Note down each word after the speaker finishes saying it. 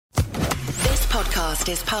podcast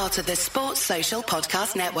is part of the Sports Social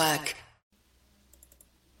Podcast Network.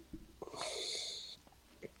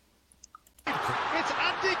 It's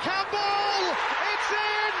Andy Campbell! It's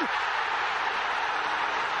in!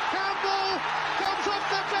 Campbell comes off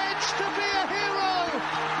the bench to be a hero!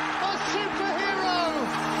 A superhero!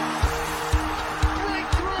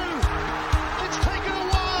 Breakthrough! It's taken a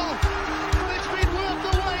while, but it's been worth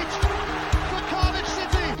the wait for Cardiff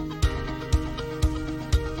City!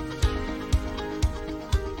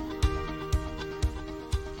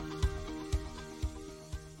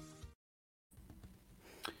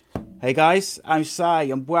 Hey guys, I'm Si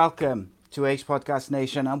and welcome to ACEcast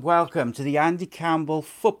Nation and welcome to the Andy Campbell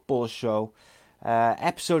Football Show,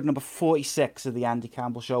 episode number 46 of the Andy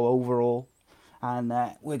Campbell Show overall. And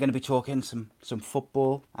we're going to be talking some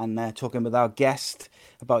football and talking with our guest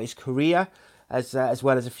about his career as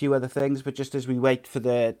well as a few other things. But just as we wait for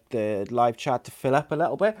the live chat to fill up a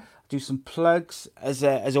little bit, do some plugs as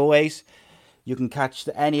always. You can catch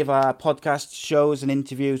any of our podcast shows and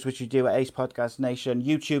interviews, which we do at Ace Podcast Nation,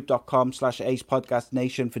 youtube.com/Ace Podcast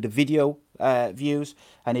Nation for the video views.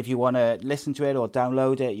 And if you want to listen to it or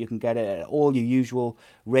download it, you can get it at all your usual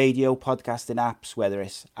radio podcasting apps, whether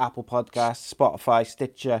it's Apple Podcasts, Spotify,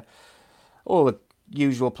 Stitcher, all the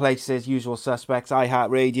usual places, usual suspects,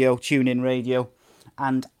 iHeartRadio, TuneIn Radio,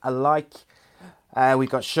 and alike. We've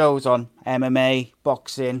got shows on MMA,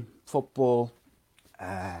 boxing, football,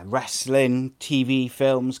 wrestling, TV,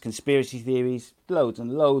 films, conspiracy theories, loads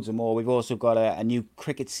and loads and more. We've also got a new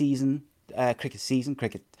cricket series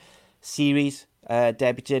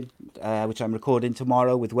debuted, which I'm recording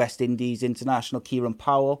tomorrow with West Indies international Kieran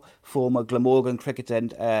Powell, former Glamorgan cricketer,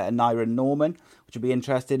 and Naira Norman, which will be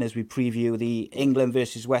interesting as we preview the England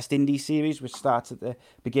versus West Indies series, which starts at the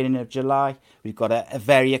beginning of July. We've got a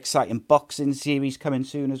very exciting boxing series coming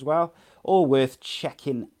soon as well, all worth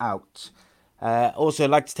checking out. Also,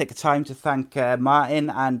 I'd like to take the time to thank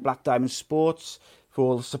Martin and Black Diamond Sports for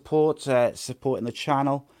all the support, supporting the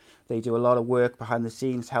channel. They do a lot of work behind the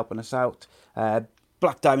scenes, helping us out.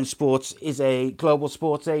 Black Diamond Sports is a global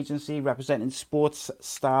sports agency representing sports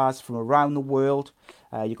stars from around the world.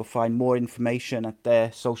 You can find more information at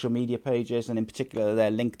their social media pages and in particular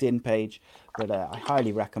their LinkedIn page. But I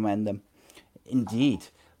highly recommend them indeed.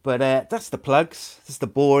 But that's the plugs. That's the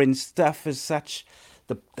boring stuff as such.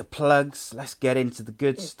 The plugs. Let's get into the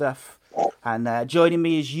good stuff. And joining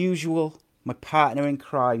me as usual, my partner in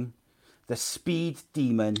crime, the speed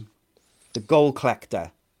demon, the goal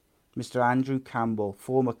collector, Mr. Andrew Campbell,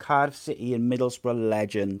 former Cardiff City and Middlesbrough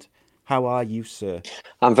legend. How are you, sir?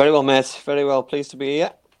 I'm very well, mate. Very well. Pleased to be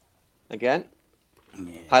here again.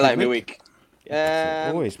 Yeah, Highlight of my week.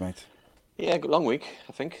 Always, mate. Yeah, good long week,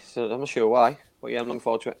 I think. So I'm not sure why, but yeah, I'm looking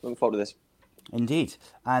forward to it. Looking forward to this. Indeed.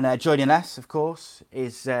 And joining us, of course,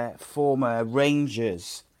 is former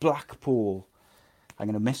Rangers, Blackpool, I'm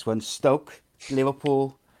going to miss one, Stoke,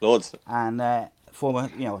 Liverpool. Loads. And former,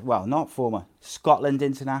 not former, Scotland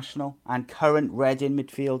international and current Reading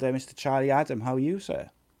midfielder, Mr. Charlie Adam. How are you,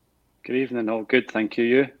 sir? Good evening. All good, thank you.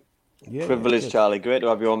 You? Yeah, Privileged, good. Charlie. Great to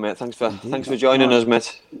have you on, mate. Thanks for joining us,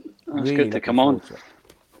 mate. It's Really good to come looking on. forward to it.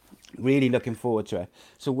 Really looking forward to it.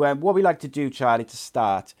 So what we like to do, Charlie, to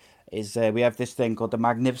start is we have this thing called the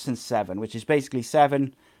Magnificent Seven, which is basically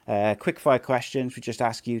 7 quick-fire questions. We just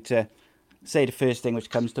ask you to say the first thing which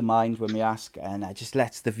comes to mind when we ask, and it just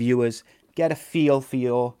lets the viewers get a feel for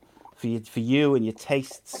you and your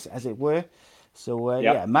tastes, as it were. So,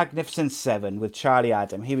 Magnificent Seven with Charlie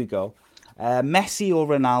Adam. Here we go. Messi or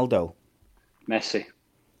Ronaldo? Messi.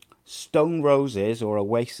 Stone Roses or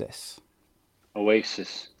Oasis?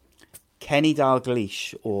 Oasis. Kenny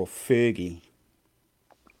Dalglish or Fergie?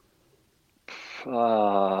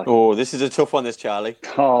 This is a tough one, this, Charlie.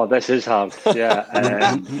 Oh, this is hard.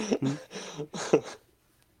 Yeah.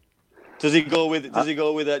 Does he go with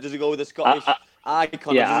a Scottish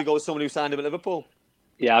icon? Yeah. Or does he go with someone who signed him at Liverpool?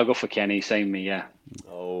 Yeah, I'll go for Kenny. Same me. Yeah.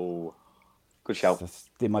 Oh, good shout. That's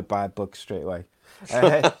in my bad book straight away.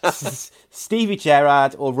 Stevie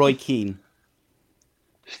Gerrard or Roy Keane?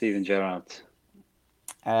 Steven Gerrard.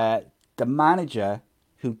 The manager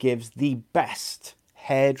who gives the best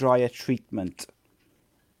hairdryer treatment?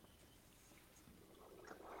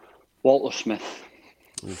 Walter Smith.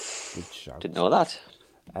 Oof, good shout. Didn't know that.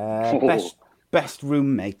 Best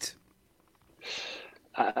roommate?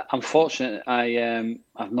 I'm fortunate.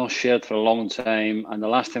 I've not shared for a long time, and the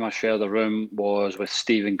last time I shared a room was with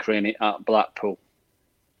Stephen Craney at Blackpool.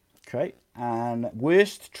 Okay. And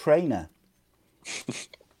worst trainer?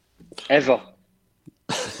 Ever.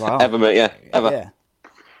 Wow. Ever, mate, yeah. Ever.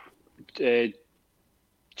 Yeah.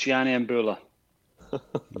 Gianni Mbula. Here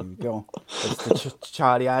we go. It's the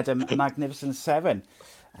Charlie Adam Magnificent 7.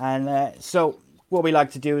 And so what we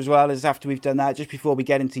like to do as well is after we've done that, just before we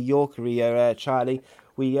get into your career, Charlie,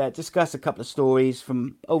 we discuss a couple of stories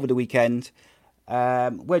from over the weekend. Where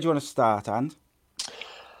do you want to start, And?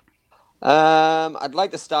 I'd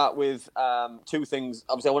like to start with two things.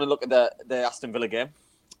 Obviously, I want to look at the Aston Villa game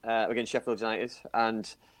against Sheffield United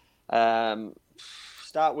and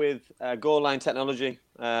start with goal line technology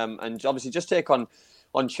and obviously just take on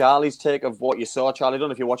Charlie's take of what you saw. Charlie, I don't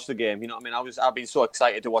know if you watched the game. You know what I mean? I've been so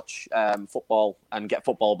excited to watch football and get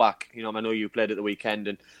football back. You know, I know you played at the weekend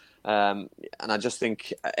and I just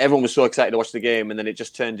think everyone was so excited to watch the game, and then it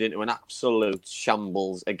just turned into an absolute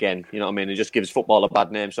shambles again. You know what I mean? It just gives football a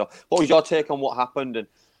bad name. So, what was your take on what happened,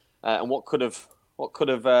 and what could have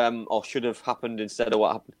or should have happened instead of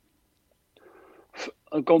what happened?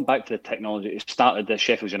 Going back to the technology, it started the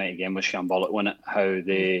Sheffield United game was shambolic, wasn't it? How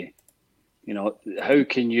they, you know, how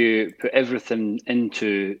can you put everything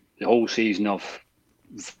into the whole season of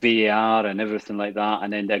VAR and everything like that,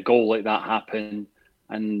 and then a goal like that happen?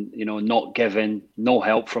 And, you know, not given, no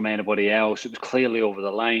help from anybody else. It was clearly over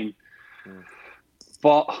the line.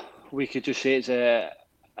 But we could just say it's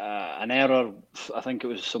an error. I think it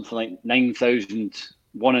was something like 9,000,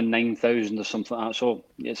 1 in 9,000 or something like that. So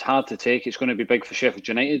it's hard to take. It's going to be big for Sheffield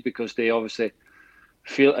United because they obviously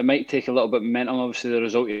feel it might take a little bit of momentum. Obviously, the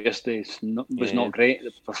result yesterday was not great.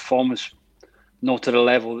 The performance, not to the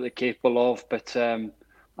level that they're capable of. But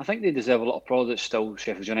I think they deserve a lot of plaudits still,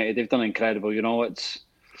 Sheffield United. They've done incredible. You know, it's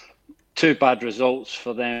 2 bad results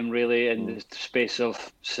for them, really, in the space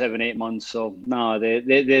of 7-8 months. So, no, they've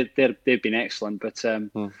been excellent. But,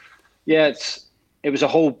 yeah, it was a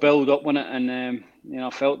whole build-up, wasn't it? And, you know,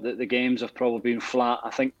 I felt that the games have probably been flat. I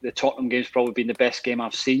think the Tottenham game's probably been the best game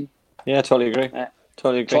I've seen. Yeah, I totally agree.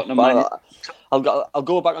 Totally agree. Tottenham, I'll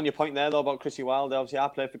go back on your point there though about Chrissy Wilder. Obviously, I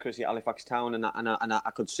played for Chrissy at Halifax Town, and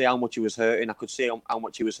I could see how much he was hurting. I could see how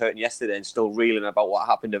much he was hurting yesterday, and still reeling about what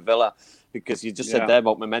happened to Villa, because you just said there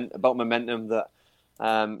about momentum that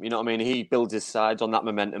you know what I mean. He builds his sides on that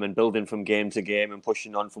momentum and building from game to game and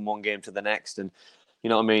pushing on from one game to the next, and you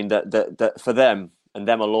know what I mean. That for them and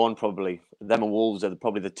them alone, probably them and Wolves are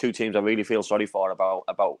probably the 2 teams I really feel sorry for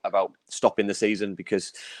about stopping the season,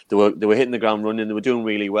 because they were hitting the ground running, they were doing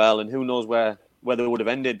really well, and who knows where they would have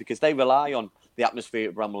ended, because they rely on the atmosphere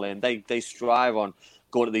at Bramall Lane. They strive on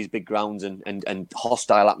going to these big grounds and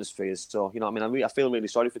hostile atmospheres. So you know what I mean. I feel really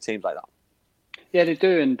sorry for teams like that. Yeah, they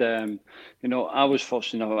do, and you know, I was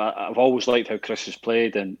fortunate enough. I've always liked how Chris has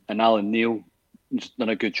played, and Alan Neil has done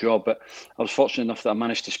a good job. But I was fortunate enough that I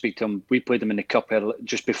managed to speak to him. We played him in the cup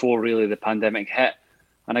just before really the pandemic hit,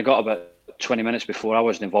 and I got about 20 minutes before I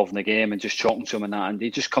wasn't involved in the game and just talking to him and that, and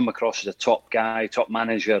he just come across as a top guy, top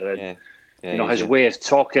manager, and you know, his way of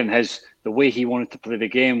talking, the way he wanted to play the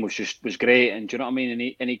game was great. And do you know what I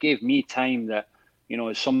mean? And he gave me time that, you know,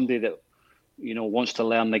 as somebody that, you know, wants to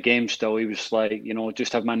learn the game still, he was like, you know,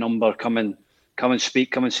 just have my number, come and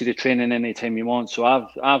speak, come and see the training anytime you want. So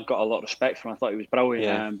I've got a lot of respect for him. I thought he was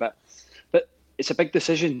brilliant. But it's a big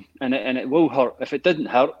decision, and it will hurt. If it didn't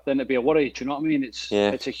hurt, then it'd be a worry. Do you know what I mean? It's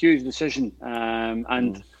a huge decision.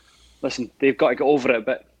 And listen, they've got to get over it,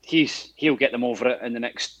 but he'll get them over it in the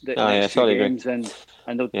next few games, and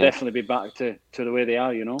they'll definitely be back to the way they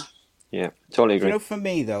are, you know. Yeah, totally agree. You know, for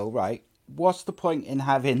me though, right? What's the point in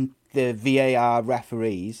having the VAR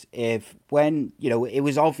referees if, when you know, it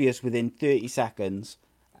was obvious within 30 seconds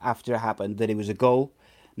after it happened that it was a goal?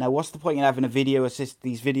 Now, what's the point in having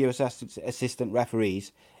these video assistant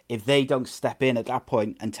referees if they don't step in at that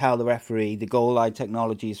point and tell the referee the goal line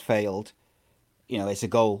technology has failed? You know, it's a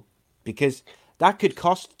goal, because that could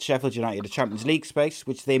cost Sheffield United a Champions League space,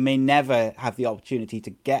 which they may never have the opportunity to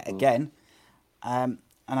get again. And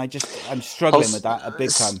I'm struggling with that a big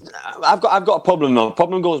time. I've got a problem though. The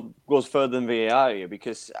problem goes further than VAR here,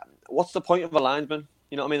 because what's the point of a linesman?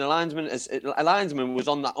 You know what I mean? A linesman was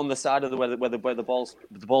on the side of where the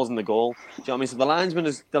ball's in the goal. Do you know what I mean? So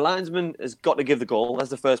the linesman has got to give the goal. That's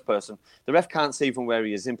the first person. The ref can't see from where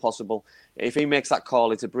he is. Impossible. If he makes that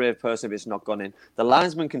call, it's a brave person if it's not gone in. The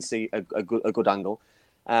linesman can see a good angle.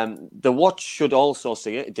 The watch should also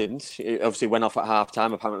see it. It didn't. It obviously went off at half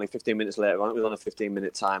time. Apparently 15 minutes later on, it was on a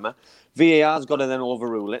 15-minute timer. VAR's got to then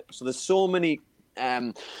overrule it. So there's so many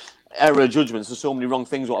error judgments. There's so many wrong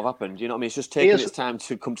things what have happened. You know what I mean? It's just taking its time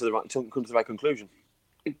to come to the right conclusion.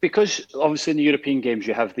 Because obviously in the European games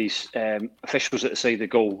you have these officials at the side of the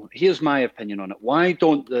goal. Here's my opinion on it. Why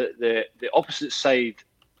don't the opposite side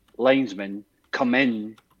linesmen come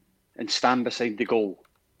in and stand beside the goal?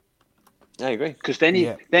 I agree. Because then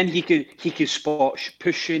he could spot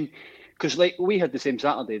pushing, because like we had the same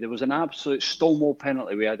Saturday, there was an absolute stonewall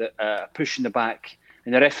penalty. We had a push in the back,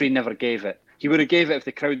 and the referee never gave it. He would have gave it if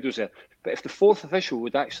the crowd was there. But if the fourth official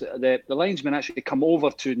would actually, the linesman actually come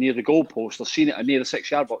over to near the goalpost or seen it or near the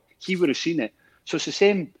 6-yard box, he would have seen it. So it's the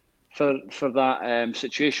same for that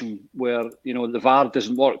situation where, you know, the VAR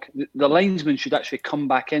doesn't work. The linesman should actually come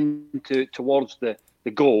back in towards the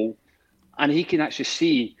goal, and he can actually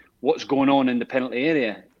see what's going on in the penalty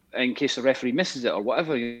area in case the referee misses it or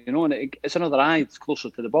whatever, you know, and it's another eye. It's closer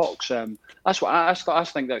to the box. That's what I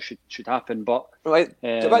think that should happen. But right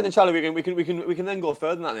then, Charlie, we can then go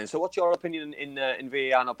further than that. Then, so what's your opinion in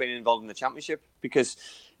VAR not being involved in the Championship? Because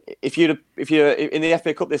if you're in the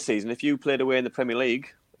FA Cup this season, if you played away in the Premier League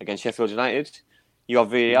against Sheffield United, you have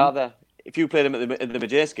VAR there. If you played them at the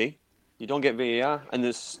Majeski, you don't get VAR, and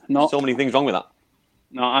there's so many things wrong with that.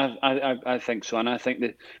 No, I think so, and I think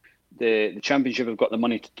that the Championship have got the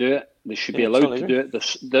money to do it. They should be allowed to do it.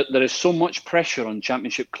 There is so much pressure on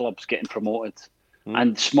Championship clubs getting promoted,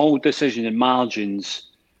 and small decision and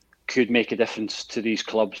margins could make a difference to these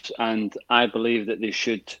clubs. And I believe that they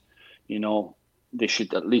should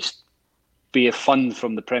at least be a fund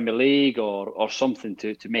from the Premier League or something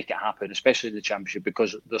to make it happen, especially the Championship,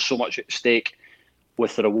 because there's so much at stake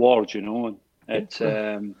with the reward, you know. It's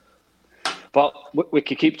but we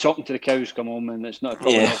could keep talking to the cows come home, and it's not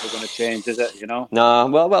probably never going to change, is it? You know. No,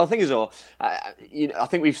 well, the thing is, though, I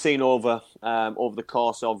think we've seen over the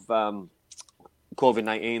course of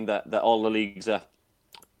COVID-19 that all the leagues are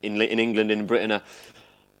in England and in Britain are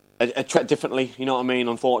treated differently. You know what I mean?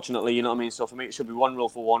 Unfortunately, you know what I mean. So for me, it should be one rule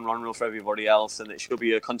for one rule for everybody else, and it should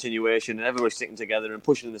be a continuation, and everybody's sticking together and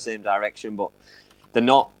pushing in the same direction. But they're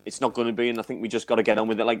not. It's not going to be, and I think we just got to get on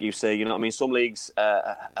with it, like you say. You know what I mean? Some leagues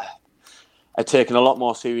are taken a lot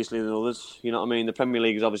more seriously than others. You know what I mean? The Premier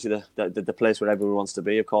League is obviously the place where everyone wants to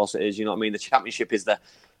be. Of course it is. You know what I mean? The Championship is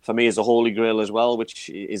for me, is the holy grail as well, which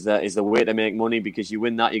is the way to make money, because you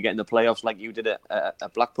win that, you get in the playoffs like you did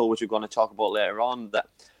at Blackpool, which we're going to talk about later on. That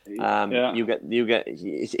you get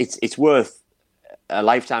it's worth a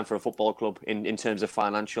lifetime for a football club in terms of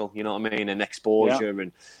financial. You know what I mean? And exposure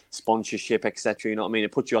and sponsorship, etc. You know what I mean?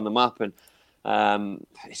 It puts you on the map, and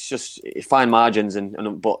it's just fine margins,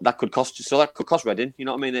 but that could cost. So that could cost Reading. You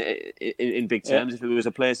know what I mean? In big terms, if it was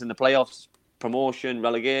a place in the playoffs, promotion,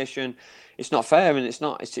 relegation, it's not fair, and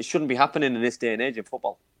it shouldn't be happening in this day and age of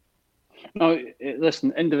football. No,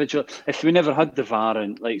 listen, individual. If we never had the VAR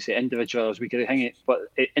and, like you say, individuals, we could hang it. But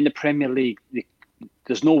in the Premier League,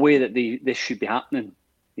 there's no way that this should be happening.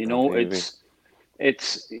 You know,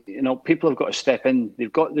 it's you know, people have got to step in.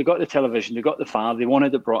 They've got the television, they've got the VAR, they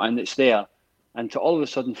wanted it brought in, it's there, and to all of a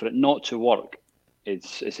sudden for it not to work,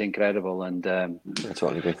 it's incredible. And I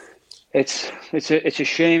totally agree. It's a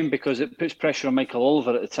shame, because it puts pressure on Michael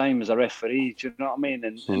Oliver at the time as a referee. Do you know what I mean?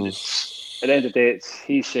 And it's, at the end of the day,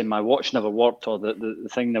 he's saying my watch never worked, or the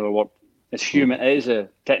thing never worked. It's human. It is a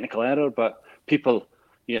technical error, but people,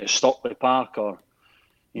 Stockley Park, or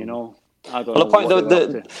I don't know.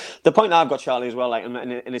 The point I've got, Charlie, as well, like,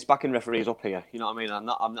 and it's backing referees up here. You know what I mean?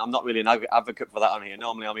 I'm not really an advocate for that on here.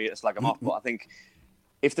 Normally, I'm here to slag them off, but I think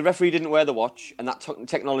if the referee didn't wear the watch and that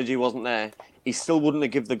technology wasn't there, he still wouldn't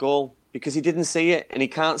have given the goal, because he didn't see it, and he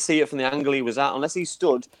can't see it from the angle he was at unless he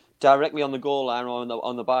stood directly on the goal line or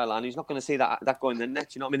on the byline. He's not going to see that going in the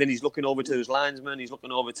net. You know what I mean? Then he's looking over to his linesman. He's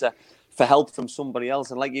looking over for help from somebody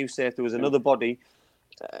else. And like you say, if there was another body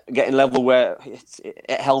getting level where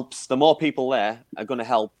it helps, the more people there are going to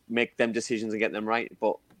help make them decisions and get them right.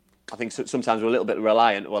 But I think sometimes we're a little bit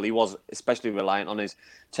reliant. Well, he was especially reliant on his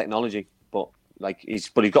technology, but he's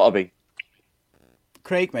got to be.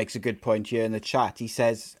 Craig makes a good point here in the chat. He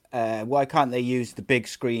says, why can't they use the big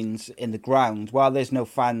screens in the ground while there's no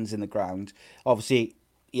fans in the ground? Obviously,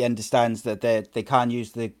 he understands that they can't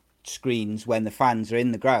use the screens when the fans are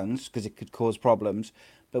in the grounds because it could cause problems.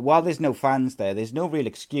 But while there's no fans there, there's no real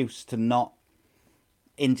excuse to not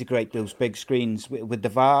integrate those big screens with the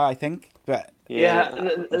VAR, I think. But yeah,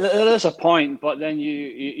 there is a point. But then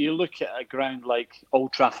you look at a ground like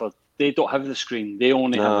Old Trafford. They don't have the screen. They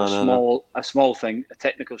only have a small thing, a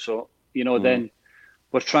technical. So then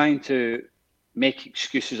we're trying to make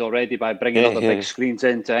excuses already by bringing other big screens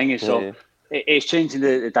in to hang it. So it's changing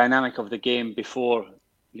the dynamic of the game before.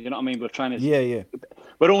 You know what I mean? We're trying to.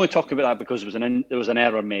 We're only talking about that because there was an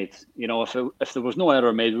error made. If there was no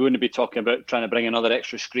error made, we wouldn't be talking about trying to bring another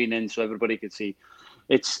extra screen in so everybody could see.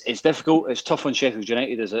 It's difficult. It's tough on Sheffield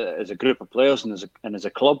United as a group of players and as a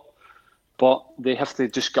club. But they have to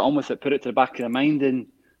just get on with it, put it to the back of their mind,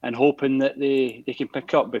 and hoping that they can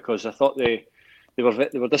pick up, because I thought they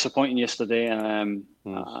were disappointing yesterday. And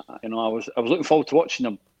I was looking forward to watching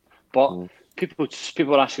them, But people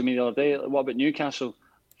were asking me the other day, what about Newcastle?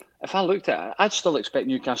 If I looked at it, I'd still expect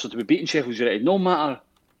Newcastle to be beating Sheffield United, no matter,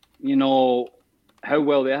 how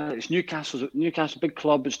well they are. It's Newcastle, big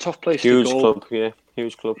club. It's a tough place to go. Huge club, yeah,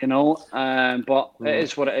 huge club. But it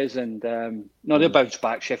is what it is, and they'll bounce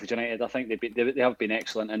back. Sheffield United, I think they have been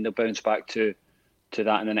excellent, and they'll bounce back to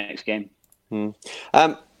that in the next game.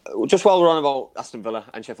 Just while we're on about Aston Villa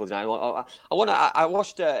and Sheffield United, I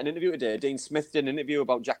watched an interview today. Dean Smith did an interview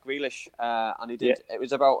about Jack Grealish, and he did. Yeah. It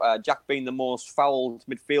was about Jack being the most fouled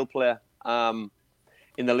midfield player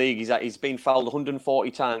in the league. He's been fouled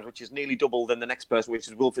 140 times, which is nearly double than the next person, which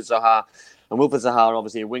is Wilfried Zaha. And Wilfried Zaha,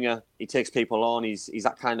 obviously a winger, he takes people on. He's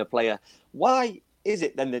that kind of player. Why is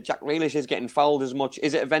it then that Jack Grealish is getting fouled as much?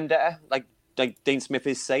 Is it a vendetta, like Dean Smith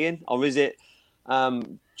is saying, or is it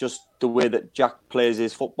just the way that Jack plays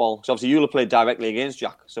his football? Because obviously you'll have played directly against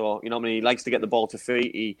Jack, so he likes to get the ball to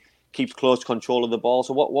feet. He keeps close control of the ball.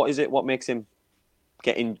 So what is it? What makes him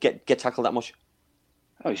get tackled that much?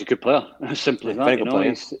 Oh, he's a good player. Simple as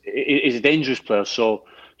that. He's a dangerous player. So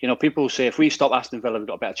people say if we stop Aston Villa, we've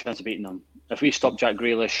got a better chance of beating them. If we stop Jack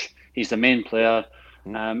Grealish, he's the main player.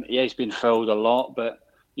 He's been fouled a lot, but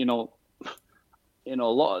a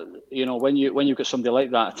lot. When you've got somebody like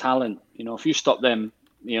that, a talent, if you stop them,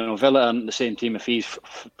 Villa aren't the same team if he's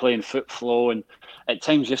playing foot flow. And at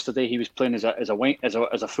times yesterday he was playing as a wing, as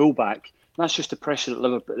a fullback. That's just the pressure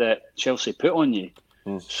that Chelsea put on you.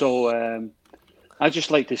 So I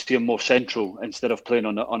just like to see him more central instead of playing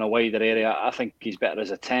on a wider area. I think he's better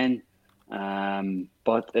as a 10.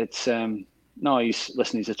 But it's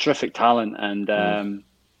he's a terrific talent, and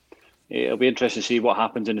it'll be interesting to see what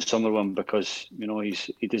happens in the summer one, because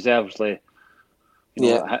he deserves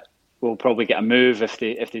we'll probably get a move if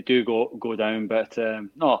they do go down. But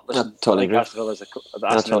listen, totally agree. Aston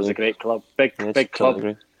Villa is a great club, big club,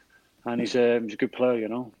 totally, and he's a good player.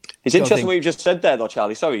 It's interesting what you just said there, though,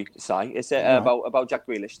 Charlie. Sorry, Si. It's about Jack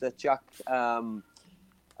Grealish. That Jack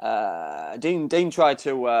Dean tried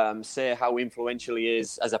to say how influential he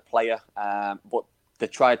is as a player, but they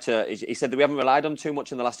tried to. He said that we haven't relied on too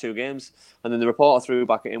much in the last two games, and then the reporter threw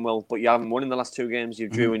back at him, well, but you haven't won in the last two games. You've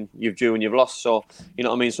drew and you've lost. So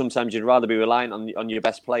sometimes you'd rather be reliant on your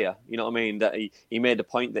best player. That he made the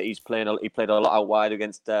point that he played a lot out wide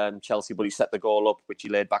against Chelsea, but he set the goal up, which he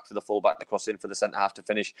laid back to the fullback to cross in for the centre half to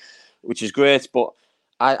finish, which is great. But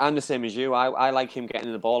I'm the same as you. I like him getting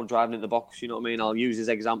in the ball, driving in the box. I'll use his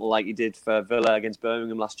example like he did for Villa against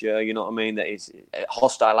Birmingham last year. That he's a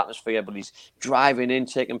hostile atmosphere, but he's driving in,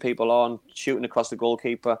 taking people on, shooting across the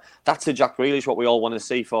goalkeeper. That's a Jack Grealish, what we all want to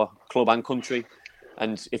see for club and country.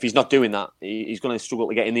 And if he's not doing that, he's going to struggle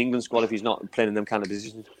to get in the England squad if he's not playing in them kind of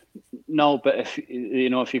positions. No, but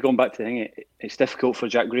if you're going back to the thing, it's difficult for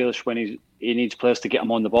Jack Grealish when he needs players to get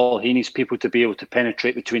him on the ball. He needs people to be able to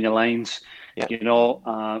penetrate between the lines. Yeah.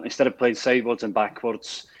 Instead of playing sidewards and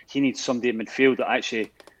backwards, he needs somebody in midfield that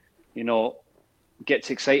actually, gets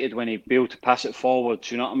excited when he be able to pass it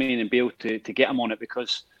forwards. And be able to get him on it,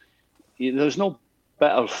 because there's no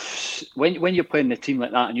better when you're playing a team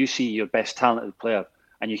like that and you see your best talented player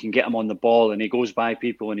and you can get him on the ball and he goes by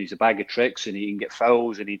people and he's a bag of tricks and he can get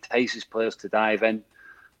fouls and he entices players to dive in.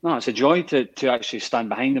 No, it's a joy to actually stand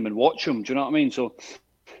behind him and watch him. Do you know what I mean? So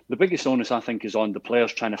the biggest onus, I think, is on the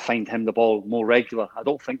players trying to find him the ball more regular. I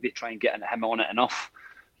don't think they try and get him on it enough.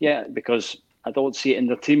 Yeah, because I don't see it in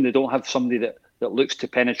their team. They don't have somebody that looks to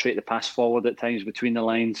penetrate the pass forward at times between the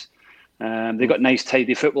lines. They've got nice,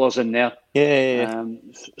 tidy footballers in there. Yeah.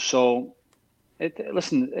 So, it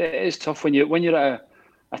is tough when you're at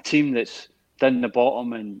a team that's down the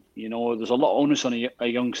bottom, and there's a lot of onus on a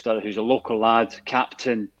youngster who's a local lad,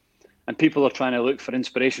 captain, and people are trying to look for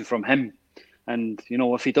inspiration from him. And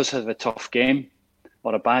if he does have a tough game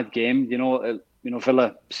or a bad game,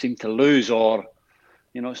 Villa seem to lose, or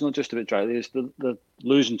it's not just about Dryley. They're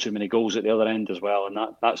losing too many goals at the other end as well, and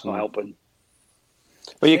that's not helping.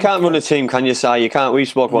 But you can't run a team, can you, Si? You can't. We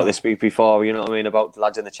spoke about this before. About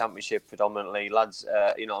lads in the Championship predominantly, lads.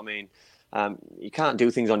 You can't do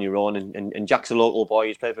things on your own. And Jack's a local boy.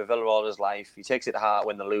 He's played for Villa all his life. He takes it to heart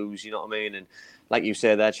when they lose. And like you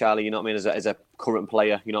say there, Charlie, as a current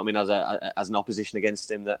player, as an opposition against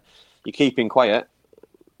him, that you keep him quiet.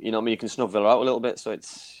 You can snub Villa out a little bit, so it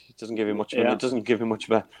doesn't give him much. It doesn't give him much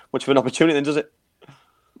of an opportunity, then, does it?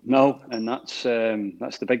 No, and that's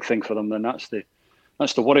the big thing for them. Then that's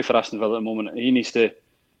the worry for Aston Villa at the moment. He needs to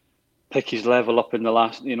pick his level up in the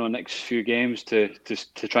last, next few games to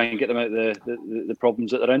try and get them out of the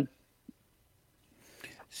problems that they're in.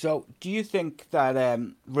 So, do you think that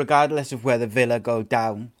regardless of whether Villa go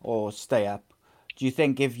down or stay up, do you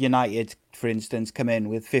think if United, for instance, come in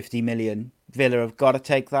with 50 million, Villa have got to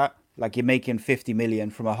take that like you're making 50 million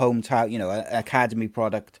from a hometown, an academy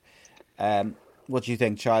product. What do you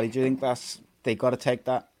think, Charlie? Do you think they got to take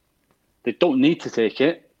that? They don't need to take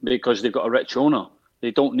it because they've got a rich owner.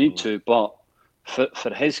 They don't need to, but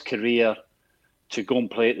for his career to go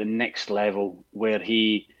and play at the next level where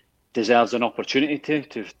he deserves an opportunity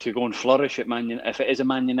to go and flourish at Man United, if it is a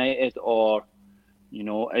Man United or,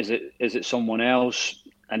 is it someone else,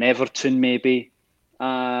 an Everton maybe?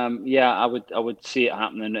 I would see it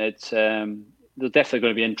happening. It's they're definitely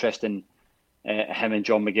going to be interesting. Him and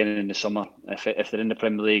John McGinn in the summer, if they're in the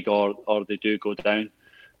Premier League or they do go down.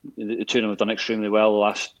 The two of them have done extremely well the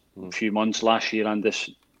last few months, last year and this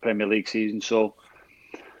Premier League season. So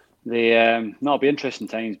it'll be interesting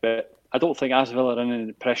times. But I don't think Aston Villa are under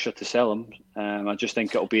any pressure to sell him. I just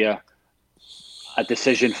think it'll be a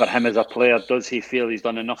decision for him as a player. Does he feel he's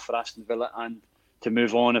done enough for Aston Villa and to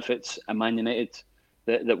move on if it's a Man United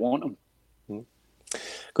that want him?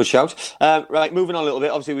 Good shout. Right, moving on a little bit.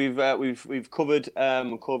 Obviously, we've covered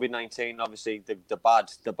COVID-19. Obviously, the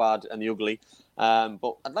bad and the ugly.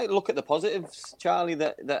 But I'd like to look at the positives, Charlie.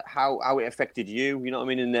 That how it affected you. You know what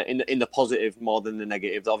I mean? In the positive more than the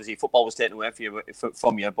negatives. Obviously, football was taken away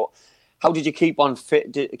from you. But how did you keep on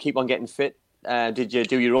getting fit? Did you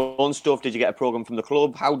do your own stuff? Did you get a program from the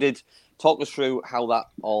club? Talk us through how that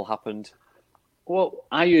all happened? Well,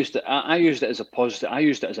 I used it as a positive. I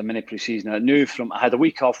used it as a mini pre-season. I had a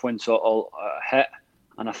week off when it all hit,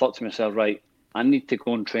 and I thought to myself, right, I need to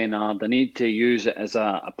go and train hard. I need to use it as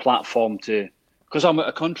a platform because I'm out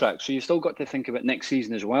of contract. So you still got to think about next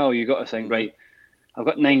season as well. You got to think, right, I've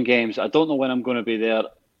got 9 games. I don't know when I'm going to be there.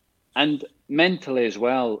 And mentally as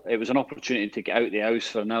well, it was an opportunity to get out of the house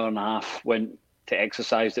for an hour and a half to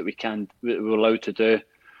exercise that we're allowed to do.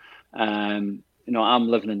 I'm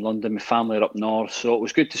living in London, my family are up north, so it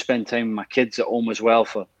was good to spend time with my kids at home as well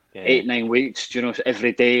for 8-9 weeks,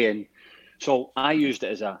 every day. And so I used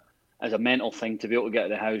it as a mental thing to be able to get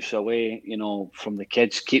out of the house away, from the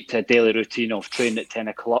kids, keep to a daily routine of training at 10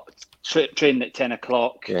 o'clock.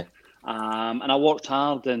 Yeah. And I worked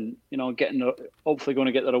hard and, hopefully going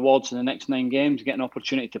to get the rewards in the next 9 games, get an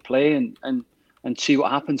opportunity to play and see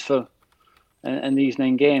what happens in these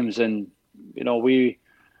 9 games. And,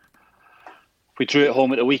 we drew at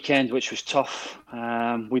home at the weekend, which was tough.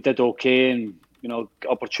 We did okay, and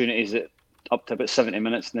opportunities up to about 70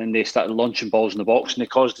 minutes, and then they started launching balls in the box, and they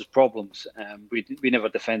caused us problems. We never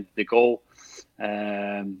defended the goal.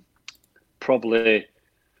 Probably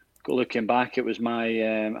looking back, it was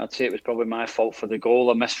I'd say it was probably my fault for the goal.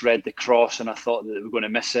 I misread the cross, and I thought that we were going to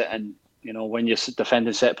miss it. And when you're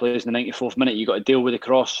defending set plays in the 94th minute, you got to deal with the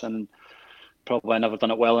cross, and probably I never done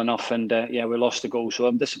it well enough. And we lost the goal, so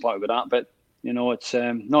I'm disappointed with that. But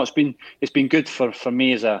it's been good for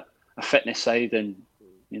me as a fitness side, and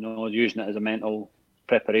using it as a mental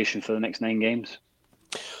preparation for the next 9 games.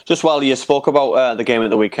 Just while you spoke about the game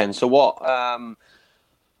at the weekend, so what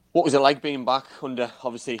was it like being back under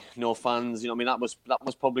obviously no fans? That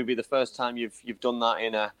must probably be the first time you've done that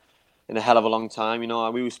in a hell of a long time. We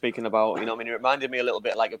were speaking about, it reminded me a little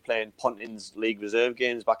bit like of playing Ponting's League Reserve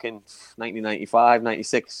games back in 1995,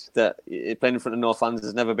 96, that playing in front of no fans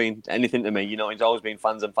has never been anything to me. It's always been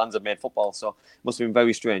fans, and fans have made football, so it must have been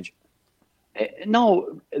very strange.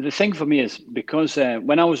 No, the thing for me is because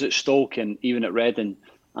when I was at Stoke and even at Reading,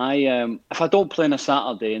 if I don't play on a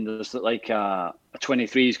Saturday and there's like a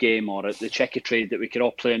 23s game or the Checker Trade that we could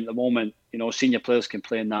all play in at the moment, senior players can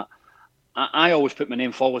play in that. I always put my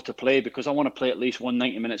name forward to play because I want to play at least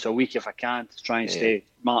 190 minutes a week if I can to try and stay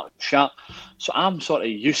sharp. So I'm sort of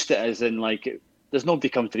used to it, as in there's nobody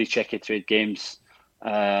coming to these Checker Trade games.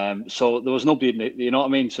 So there was nobody, you know what I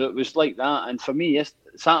mean? So it was like that. And for me,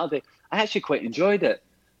 Saturday, I actually quite enjoyed it.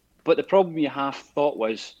 But the problem you half thought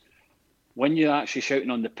was when you're actually shouting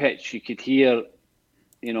on the pitch, you could hear,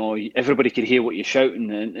 everybody could hear what you're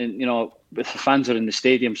shouting. And if the fans are in the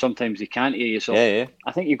stadium, sometimes they can't hear you. So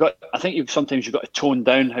I think sometimes you've got to tone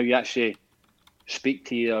down how you actually speak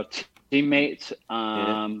to your teammates,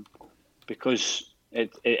 because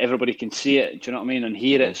everybody can see it. Do you know what I mean? And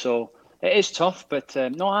hear it. So it is tough, but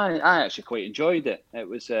I actually quite enjoyed it. It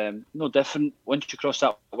was no different. Once you cross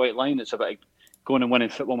that white line, it's about going and winning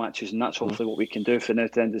football matches, and that's hopefully what we can do for now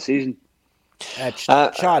to end the season.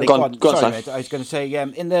 Charlie, go on, sorry, mate, I was going to say,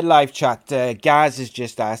 in the live chat, Gaz has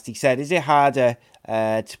just asked, he said, is it harder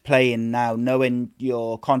to play in now, knowing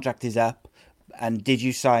your contract is up, and did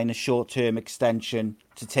you sign a short-term extension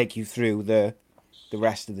to take you through the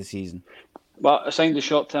rest of the season? Well, I signed a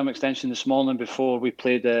short-term extension this morning before we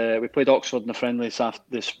played Oxford in a friendly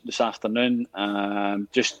this afternoon,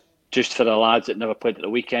 just for the lads that never played at the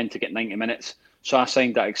weekend to get 90 minutes. So I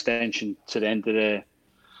signed that extension to the end of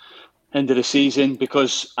end of the season,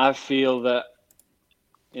 because I feel that,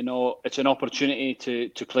 you know, it's an opportunity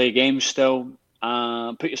to play games still.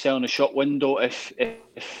 Put yourself in a shop window.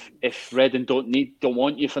 If Reading don't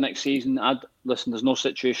want you for next season, listen. There's no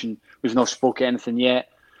situation. We've not spoken anything yet,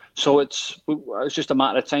 so it's just a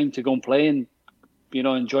matter of time to go and play and, you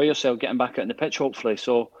know, enjoy yourself, getting back out on the pitch, hopefully.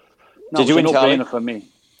 So, no, did you win, Charlie? No-brainer for me.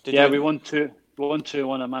 We won 2. We won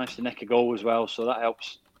 2-1. I managed to nick a goal as well, so that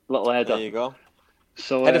helps. Little header. There you go.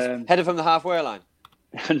 So header from the halfway line.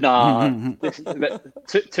 Nah,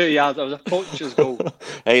 2 yards. That was a poacher's goal.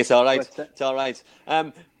 Hey, it's all right. It's all right.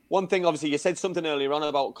 One thing, obviously, you said something earlier on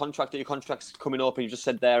about your contract's coming up, and you just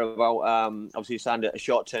said there about obviously you signed a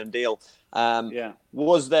short-term deal.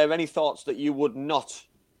 Was there any thoughts that you would not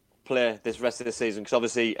play this rest of the season? Because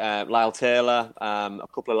obviously Lyle Taylor, a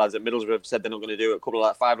couple of lads at Middlesbrough have said they're not going to do it. A couple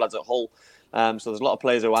of 5 lads at Hull. So there's a lot of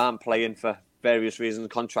players who aren't playing for various reasons,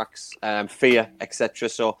 contracts, fear, etc.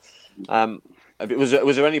 So. Was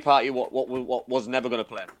there any party what was never going to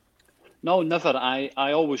play? No, never.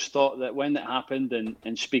 I always thought that when it happened,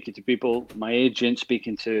 and speaking to people, my agent,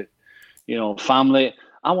 speaking to, you know, family,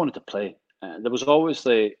 I wanted to play. There was always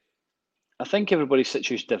I think everybody's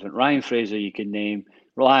situation is different. Ryan Fraser, you can name,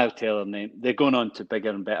 Lyle Taylor, name. They're going on to bigger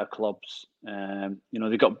and better clubs. You know,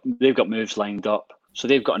 they've got moves lined up, so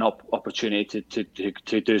they've got an opportunity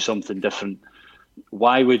to do something different.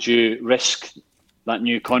 Why would you risk that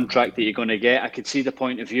new contract that you're going to get? I could see the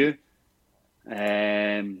point of view.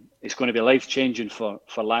 It's going to be life-changing for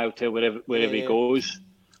Lyle Taylor wherever he goes.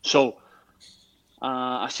 So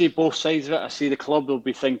I see both sides of it. I see the club will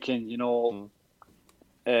be thinking, you know,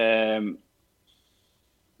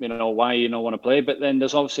 why you don't want to play. But then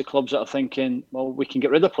there's obviously clubs that are thinking, well, we can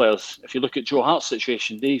get rid of players. If you look at Joe Hart's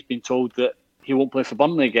situation, he's been told that he won't play for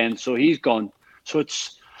Burnley again, so he's gone. So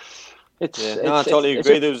I totally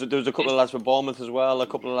agree. There was a couple of lads from Bournemouth as well, a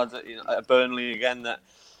couple of lads at Burnley again that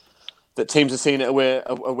teams are seeing it a way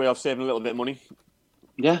of saving a little bit of money.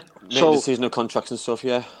 Yeah, so the seasonal contracts and stuff.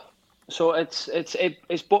 Yeah. So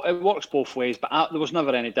it works both ways, but there was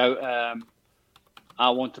never any doubt. I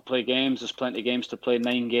want to play games. There's plenty of games to play.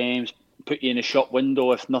 9 games. Put you in a shop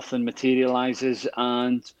window if nothing materialises,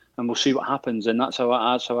 and we'll see what happens. And that's how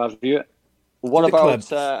I view it. What about?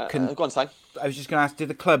 Go on, Si. I was just going to ask: do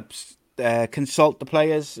the clubs consult the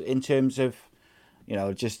players in terms of, you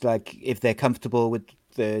know, just like if they're comfortable with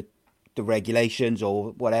the regulations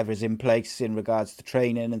or whatever's in place in regards to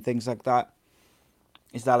training and things like that?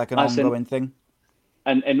 Is that like an ongoing thing?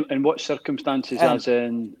 And in what circumstances? As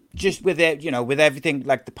in, just with it, you know, with everything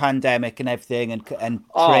like the pandemic and everything, and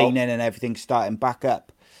training and everything starting back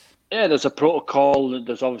up. Yeah, there's a protocol.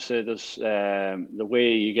 There's the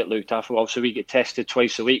way you get looked after. Obviously, we get tested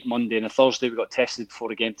twice a week, Monday and a Thursday. We got tested before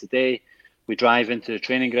the game today. We drive into the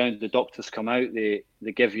training ground. The doctors come out. They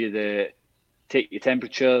give you take your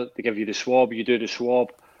temperature. They give you the swab. You do the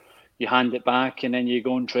swab. You hand it back, and then you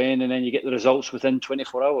go and train, and then you get the results within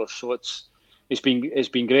 24 hours. So it's been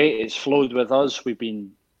great. It's flowed with us. We've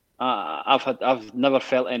been. I've never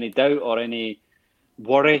felt any doubt or any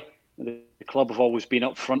worry. The club have always been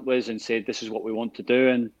up front with us and said this is what we want to do,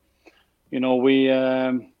 and you know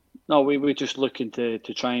we're just looking to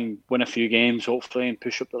try and win a few games, hopefully, and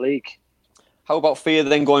push up the league. How about fear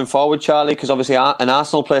then going forward, Charlie? Because obviously an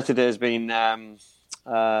Arsenal player today has been has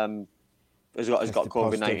got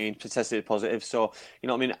COVID-19, tested positive. So you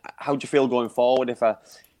know what I mean. How do you feel going forward if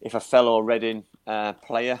a fellow Reading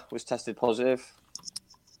player was tested positive?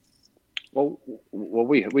 Well,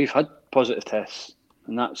 we've had positive tests.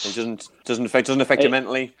 And that's it doesn't affect you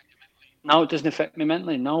mentally. No, it doesn't affect me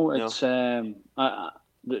mentally. No, it's the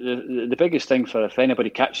biggest thing for if anybody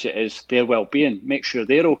catches it is their well-being. Make sure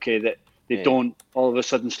they're okay, that they don't all of a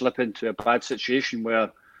sudden slip into a bad situation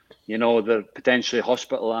where, you know, they're potentially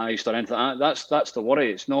hospitalised or anything like that. That's the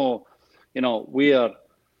worry. It's no, you know,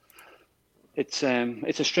 it's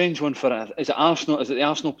a strange one for it. Is it Arsenal? Is the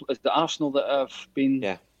Arsenal that have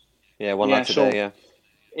been? Yeah, one lad today. Yeah.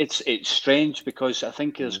 It's strange because I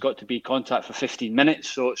think there's got to be contact for 15 minutes.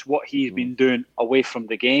 So it's what he's been doing away from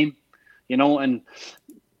the game, you know. And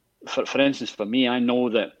for instance, for me, I know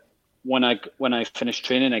that when I finish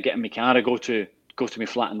training, I get in my car, I go to my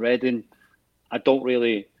flat in Reading. I don't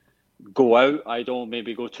really go out. I don't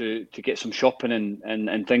maybe go to get some shopping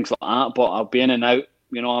and things like that. But I'll be in and out.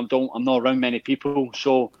 You know, I'm not around many people.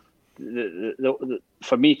 So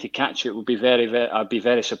for me to catch it would be I'd be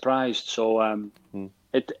very surprised. So.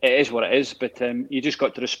 It is what it is, but you just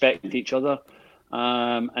got to respect each other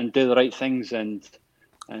and do the right things and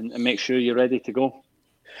make sure you're ready to go.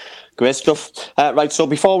 Great stuff. Right, so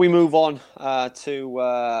before we move on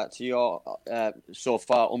to your so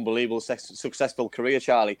far unbelievable successful career,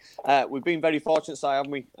 Charlie, we've been very fortunate, Si,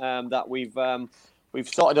 haven't we? That we've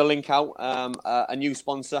sorted a link out, a new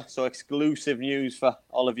sponsor, so exclusive news for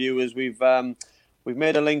all the viewers. We've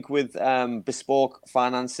made a link with Bespoke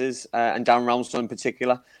Finances and Dan Rounstone in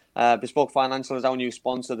particular. Bespoke Financial is our new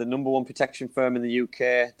sponsor, the number one protection firm in the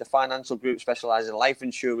UK. The financial group specialises in life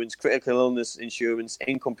insurance, critical illness insurance,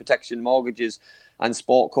 income protection, mortgages and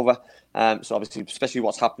sport cover. So obviously, especially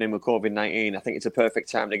what's happening with COVID-19, I think it's a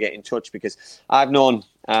perfect time to get in touch because I've known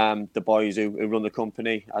the boys who run the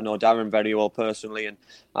company. I know Darren very well personally, and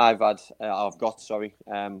I've got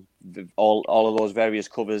all of those various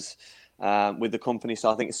covers with the company.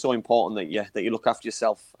 So I think it's so important that you look after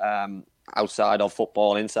yourself outside of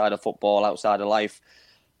football, inside of football, outside of life,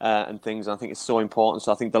 and things. And I think it's so important.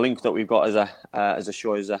 So I think the link that we've got as a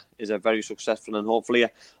show is a very successful and hopefully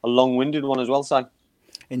a long-winded one as well, Si.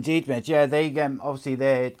 Indeed, mate. Yeah, they obviously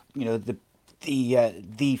they're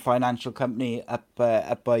the financial company up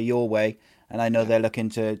by your way, and I know they're looking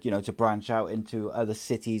to to branch out into other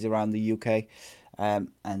cities around the UK.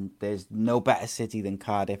 And there's no better city than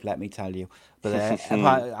Cardiff, let me tell you. But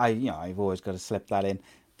I've always got to slip that in.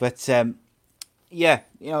 But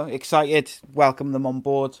excited, welcome them on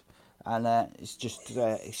board, and it's just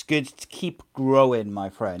it's good to keep growing, my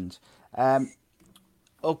friend.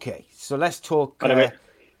 Okay, so let's talk.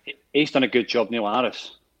 He's done a good job, Neil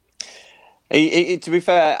Harris. To be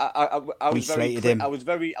fair, I was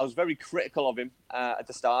very critical of him at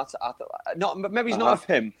the start. I thought, maybe it's not of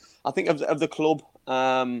him. I think of the club.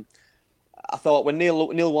 I thought when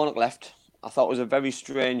Neil Warnock left, I thought it was a very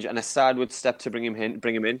strange and a sideward step to bring him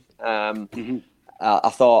in. I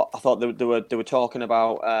thought they were talking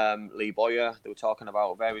about Lee Boyer. They were talking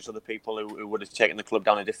about various other people who would have taken the club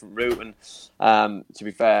down a different route. And to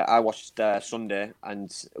be fair, I watched Sunday,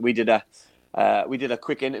 and we did a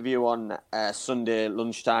quick interview on Sunday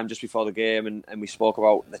lunchtime just before the game, and we spoke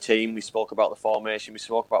about the team, we spoke about the formation, we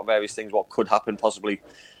spoke about various things, what could happen, possibly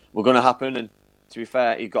were going to happen. And to be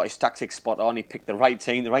fair, he got his tactics spot on. He picked the right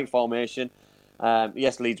team, the right formation.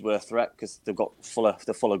 Yes, Leeds were a threat because they're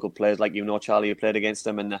full of good players, like Charlie, who played against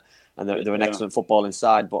them, and they're an excellent football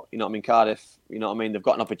inside. But Cardiff, they've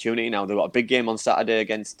got an opportunity now. They've got a big game on Saturday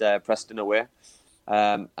against Preston away,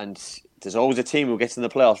 and there's always a team who gets in the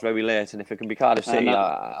playoffs very late, and if it can be Cardiff City,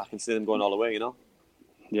 I can see them going all the way.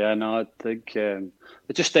 Yeah, no, I think I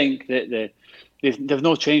just think that they've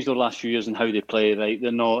not changed over the last few years in how they play. Right,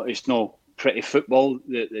 it's no pretty football.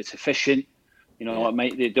 It's efficient. They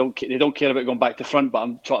don't care about going back to front, but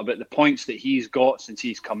I'm talking about the points that he's got since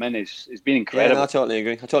he's come in. It's been incredible. Yeah, I totally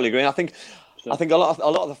agree. I think a lot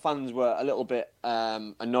of the fans were a little bit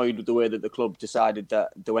annoyed with the way that the club decided that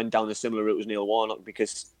they went down a similar route as Neil Warnock,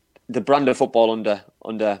 because the brand of football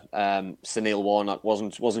under Sir Neil Warnock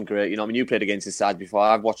wasn't great. You played against his side before.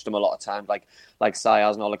 I've watched him a lot of times, like Si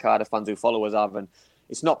has and all the Cardiff fans who follow us have, and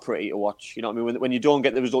it's not pretty to watch. When you don't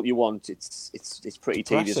get the result you want, it's pretty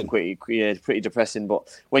tedious and pretty depressing.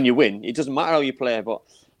 But when you win, it doesn't matter how you play. But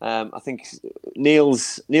I think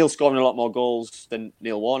Neil's scoring a lot more goals than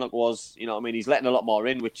Neil Warnock was. He's letting a lot more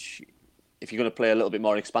in, which if you're going to play a little bit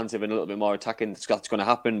more expansive and a little bit more attacking, that's going to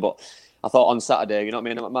happen. But I thought on Saturday,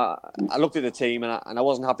 I looked at the team and I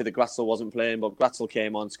wasn't happy that Gratzel wasn't playing, but Gratzel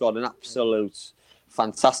came on, scored an absolute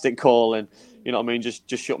fantastic goal, and just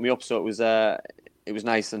shut me up. So it was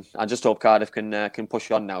nice, and I just hope Cardiff can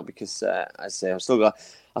push on now, because as I say, I've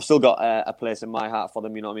still got a place in my heart for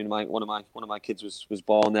them. One of my kids was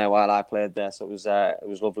born there while I played there, so it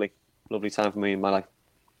was lovely time for me in my life.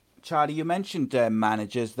 Charlie, you mentioned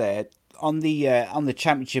managers there. On the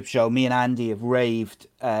championship show, me and Andy have raved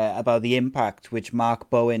about the impact which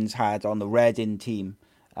Mark Bowen's had on the Reading team.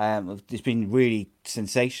 It's been really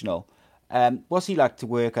sensational. What's he like to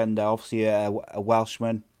work under? Obviously, a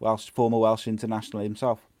Welshman, former Welsh international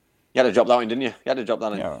himself. You had to drop that in, didn't you? You had to drop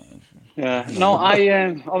that in. Yeah. No,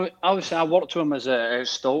 I worked with him as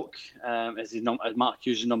Stoke, as Mark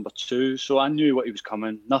Hughes' number 2. So I knew what he was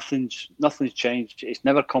coming. Nothing's changed. It's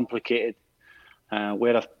never complicated.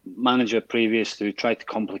 Where a manager previous who tried to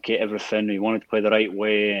complicate everything, he wanted to play the right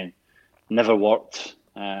way, and never worked.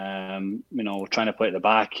 We're trying to play at the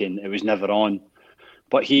back, and it was never on.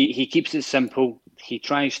 But he keeps it simple. He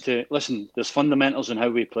tries to listen. There's fundamentals in how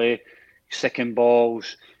we play: second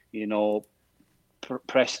balls,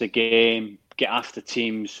 press the game, get after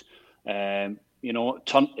teams. Turn.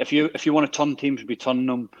 If you want to turn teams, we turn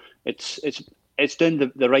them. It's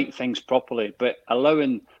doing the right things properly, but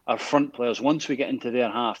allowing our front players, once we get into their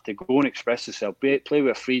half, to go and express themselves, play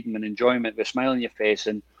with freedom and enjoyment, with a smile on your face,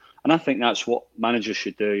 and And I think that's what managers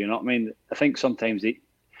should do. You know what I mean? I think sometimes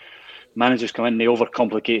managers come in, they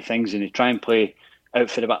overcomplicate things, and they try and play out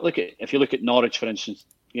for the back. If you look at Norwich, for instance,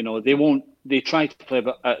 you know, they try to play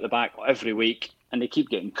out the back every week, and they keep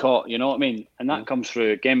getting caught. You know what I mean? And that comes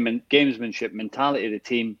through gamesmanship, mentality of the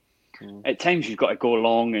team. At times you've got to go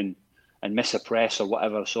along and miss a press or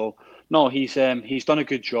whatever. So no, he's done a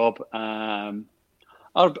good job.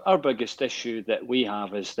 Our biggest issue that we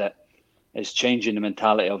have is changing the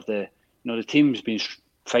mentality of the team's been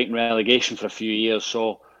fighting relegation for a few years,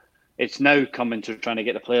 so it's now coming to trying to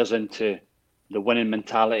get the players into the winning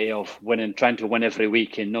mentality of winning, trying to win every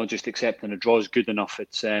week, and not just accepting a draw is good enough.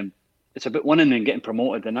 It's about winning and getting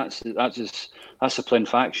promoted, and that's the plain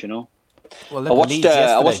facts, you know. Well, I watched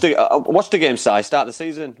the game side start the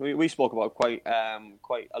season. We spoke about quite a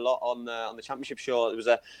lot on the Championship show. It was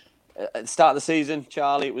at the start of the season,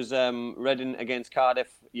 Charlie. It was Reading against Cardiff.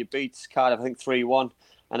 You beat Cardiff, I think 3-1,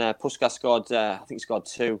 and Puskás scored. I think he scored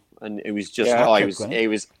 2, and it was just he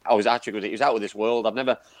was out of this world. I've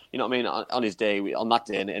never, you know what I mean, on his day, on that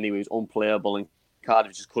day, and he was unplayable, and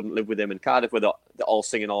Cardiff just couldn't live with him. And Cardiff were all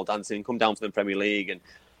singing, all dancing, come down to the Premier League, and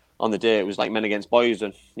on the day it was like men against boys,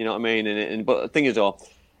 and you know what I mean. But the thing is, though,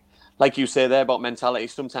 like you say there about mentality,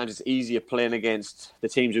 sometimes it's easier playing against the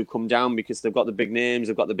teams who come down because they've got the big names,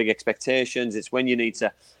 they've got the big expectations. It's when you need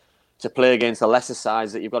to play against the lesser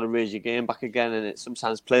sides that you've got to raise your game back again, and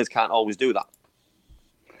sometimes players can't always do that.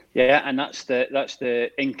 Yeah, and that's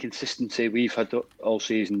the inconsistency we've had all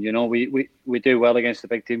season. You know, we do well against the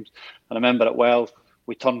big teams, and I remember it well.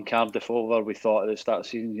 We turned Cardiff over. We thought at the start of the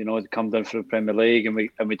season, you know, they'd come down from the Premier League, and we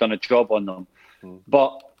done a job on them.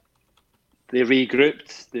 But they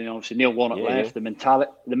regrouped. You know, obviously Neil Warnock left. The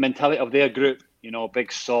mentality of their group, you know,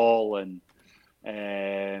 Big Saul and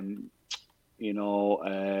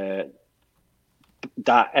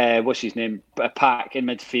what's his name, Pack in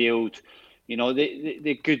midfield. You know,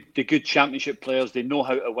 they're good Championship players. They know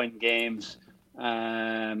how to win games.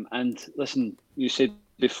 And listen, you said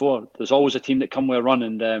before, there's always a team that come with a run,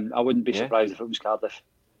 and I wouldn't be surprised if it was Cardiff.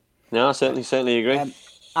 No, I certainly agree.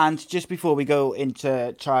 And just before we go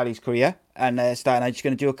into Charlie's career and starting, I'm just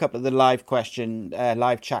going to do a couple of the live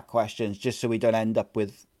chat questions, just so we don't end up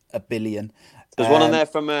with a billion. There's one on there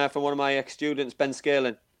from one of my ex-students, Ben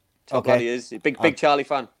Scaling. Top lad he is. Big Charlie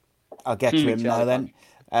fan. I'll get to him now then.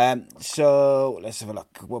 So let's have a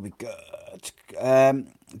look. What we got?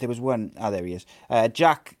 There was one. There he is.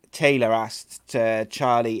 Jack Taylor asked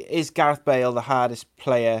Charlie, "Is Gareth Bale the hardest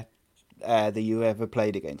player that you ever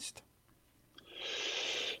played against?"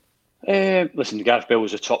 Listen, Gareth Bale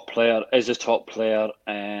was a top player. Is a top player.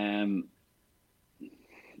 I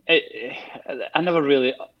never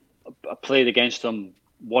really played against him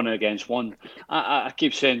 1-on-1. I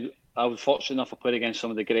keep saying I was fortunate enough to play against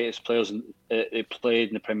some of the greatest players they played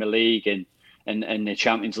in the Premier League and in the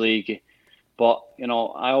Champions League. But, you know,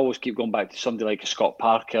 I always keep going back to somebody like Scott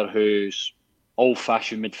Parker, who's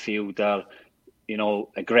old-fashioned midfielder, you know,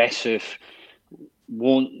 aggressive,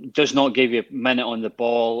 does not give you a minute on the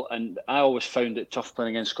ball. And I always found it tough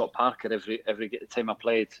playing against Scott Parker every time I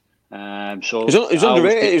played. So he's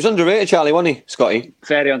underrated. He was underrated, Charlie, wasn't he, Scotty?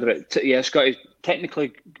 Very underrated. Yeah, Scotty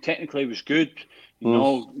technically was good. You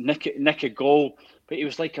know, nick a goal, but he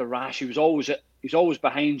was like a rash. He was always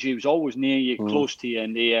behind you. He was always near you, close to you.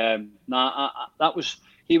 And he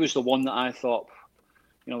was the one that I thought,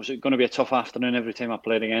 you know, was it going to be a tough afternoon every time I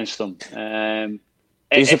played against him.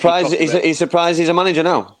 He's surprised. He's surprised he's a manager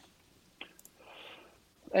now.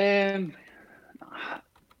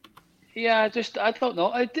 Yeah, I don't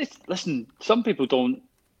know. Listen, some people don't.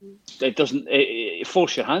 It doesn't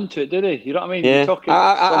force your hand to it, do they? You know what I mean? Yeah.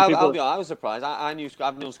 I was surprised.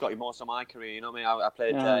 I've known Scotty most of my career. You know what I mean? I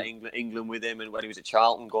played England with him, and when he was at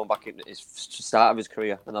Charlton, going back at his start of his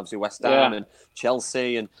career, and obviously West Ham and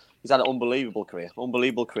Chelsea, and he's had an unbelievable career.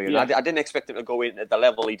 Yeah. And I didn't expect him to go in at the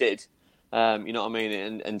level he did. You know what I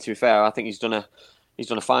mean? And to be fair, I think he's done a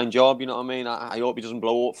fine job. You know what I mean? I hope he doesn't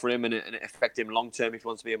blow up for him and it affect him long term if he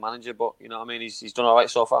wants to be a manager. But you know what I mean? He's done all right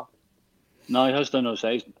so far. No, he has done all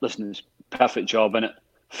right. Listen, it's a perfect job, innit?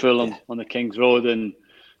 Fulham on the King's Road, and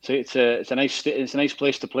so it's a nice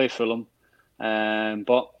place to play, Fulham.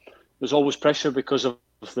 But there's always pressure because of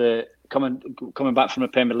the coming back from the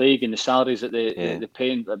Premier League and the salaries that they're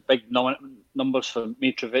paying, the big numbers for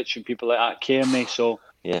Mitrovic and people like that, Kearney. So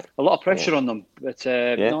a lot of pressure on them. But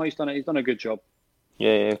no, he's done a good job.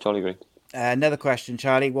 Yeah, totally agree. Another question,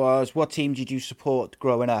 Charlie, was what team did you support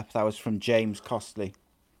growing up? That was from James Costley.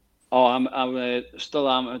 Oh, I'm still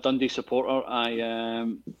a Dundee supporter. I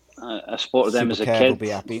supported them as a kid. Will be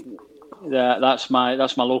happy. Yeah, that's my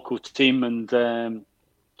local team, and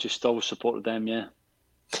just always supported them. Yeah.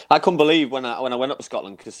 I couldn't believe when I went up to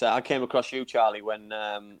Scotland, because I came across you, Charlie, when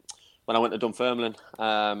I went to Dunfermline.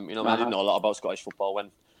 I didn't know a lot about Scottish football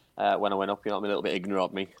when I went up. A little bit ignorant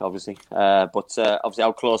of me, obviously. But obviously,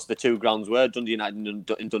 how close the two grounds were, Dundee United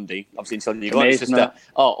and Dundee. Obviously, until you go, it's just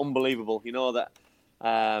unbelievable.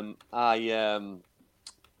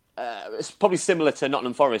 It's probably similar to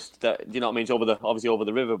Nottingham Forest. It's over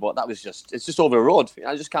the river, but it's just over the road.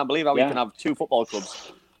 I just can't believe how we can have two football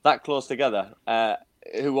clubs that close together,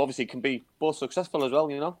 who obviously can be both successful as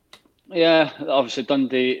well. Yeah, obviously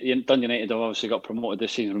Dundee United have obviously got promoted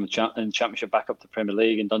this season from the Championship back up to Premier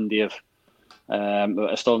League, and Dundee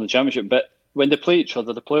are still in the Championship. But when they play each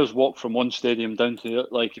other, the players walk from one stadium down to,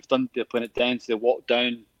 like, if Dundee are playing at Dens, they walk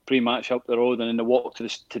down pre-match up the road, and then they walk to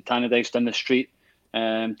Tannadice down the street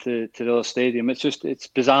to the other stadium. It's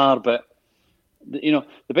bizarre, but the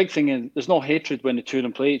big thing is there's no hatred when the two of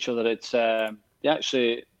them play each other. It's they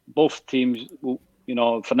actually, both teams will,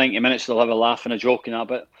 for 90 minutes they'll have a laugh and a joke and that,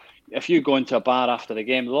 but if you go into a bar after the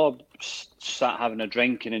game, they'll all sat having a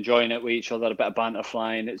drink and enjoying it with each other, a bit of banter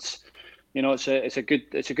flying. It's a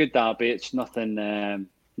good derby. It's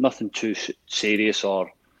nothing too serious or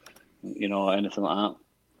anything like that.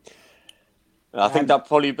 I think that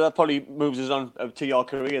probably moves us on to your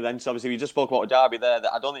career then. So obviously we just spoke about a derby there.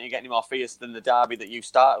 That I don't think you get any more fierce than the derby that you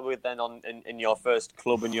started with then in your first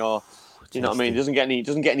club and your, what I mean? It doesn't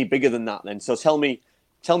get any bigger than that then. So tell me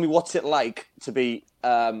what's it like to be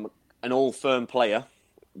an Old Firm player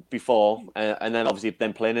before, and then obviously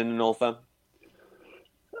then playing in an Old Firm.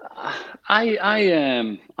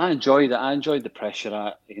 I enjoy that. I enjoyed the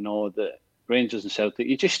pressure. The Rangers and Celtic.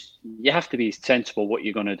 You have to be sensible what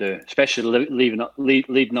you're going to do, especially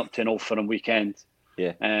leading up to an Old Firm weekend.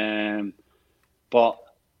 Yeah. But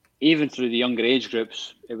even through the younger age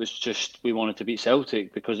groups, it was just we wanted to beat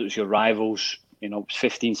Celtic because it was your rivals. It was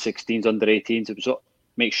 15s, 16s, under 18s. It was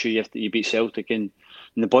make sure you beat Celtic, and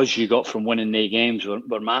the buzz you got from winning the games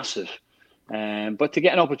were massive. But to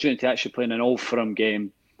get an opportunity to actually play in an Old Firm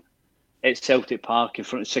game at Celtic Park in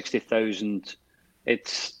front of 60,000,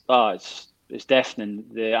 it's deafening.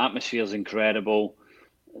 The atmosphere is incredible.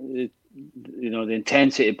 The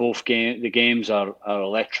intensity of both the games are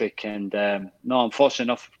electric. And I'm fortunate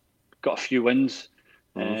enough, got a few wins.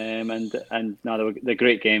 They're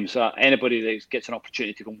great games. Anybody that gets an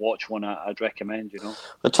opportunity to go and watch one, I'd recommend.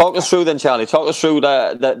 But talk us through then, Charlie. Talk us through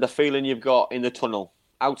the feeling you've got in the tunnel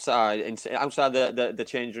outside the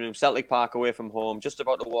changing room, Celtic Park away from home, just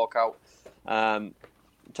about to walk out.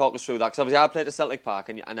 Talk us through that, because obviously I played at Celtic Park,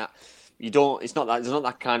 and you don't. It's not that. There's not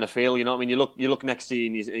that kind of feel. You know what I mean? You look next to you,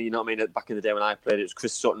 and you know what I mean. Back in the day when I played, it was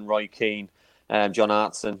Chris Sutton, Roy Keane, John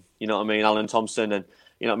Hartson. You know what I mean? Alan Thompson, and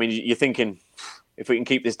you know what I mean. You're thinking, if we can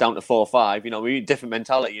keep this down to 4-5, we need a different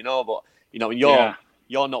mentality, but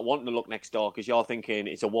you're not wanting to look next door because you're thinking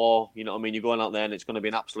it's a war, you know what I mean? You're going out there and it's going to be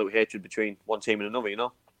an absolute hatred between one team and another,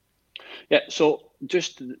 Yeah, so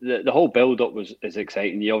just the whole build-up is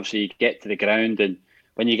exciting. You obviously get to the ground, and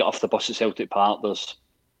when you get off the bus at Celtic Park,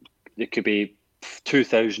 there could be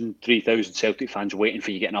 2,000, 3,000 Celtic fans waiting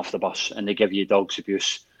for you getting off the bus, and they give you dog's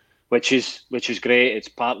abuse, which is great. It's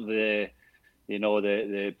part of the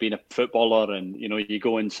being a footballer, and you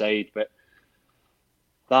go inside, but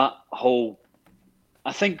that whole,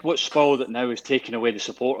 I think what's spoiled it now is taking away the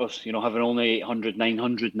supporters, having only 800,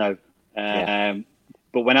 900 now.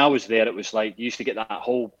 But when I was there, it was like you used to get that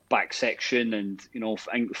whole back section, and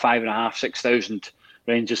 5,500, 6,000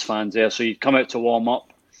 Rangers fans there. So you'd come out to warm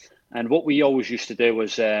up, and what we always used to do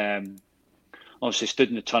was obviously stood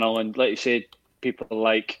in the tunnel, and like you said, people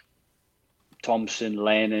like Thompson,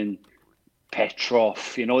 Lennon,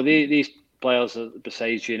 Petrov, these players are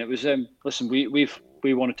beside you, and it was listen,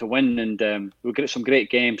 we wanted to win, and we got some great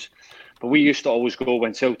games, but we used to always go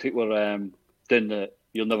when Celtic were doing the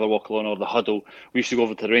You'll Never Walk Alone or the huddle. We used to go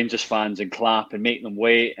over to the Rangers fans and clap and make them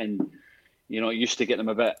wait, and it used to get them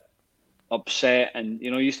a bit upset, and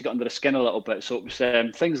used to get under the skin a little bit. So it was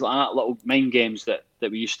things like that, little mind games that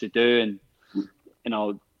we used to do,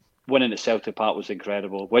 and winning at Celtic Park was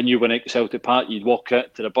incredible. When you win at Celtic Park, you'd walk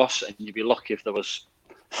out to the bus and you'd be lucky if there was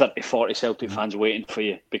 30, 40 Celtic fans waiting for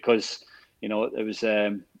you, because it was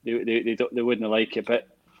they wouldn't like it. But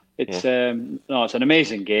it's it's an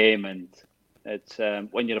amazing game, and it's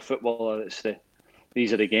when you're a footballer,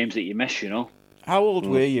 these are the games that you miss. How old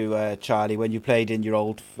were you, Charlie, when you played in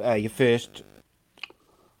your first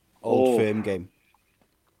Old Firm game?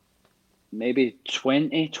 Maybe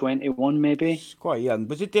 20, 21 maybe. It's quite young.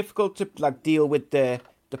 Was it difficult to deal with the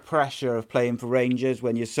pressure of playing for Rangers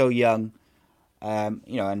when you're so young?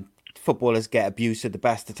 And footballers get abuse at the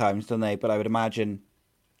best of times, don't they? But I would imagine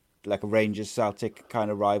like a Rangers-Celtic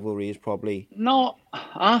kind of rivalry is probably... No,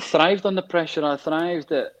 I thrived under pressure. I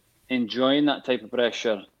thrived at enjoying that type of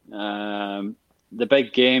pressure. The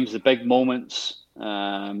big games, the big moments.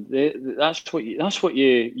 That's what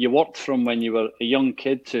you worked from when you were a young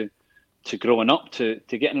kid to growing up to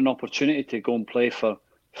getting an opportunity to go and play for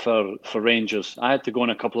Rangers. I had to go on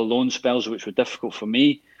a couple of loan spells, which were difficult for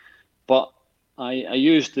me, but I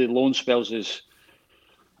used the loan spells as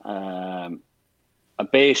a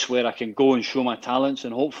base where I can go and show my talents,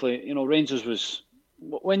 and hopefully, Rangers was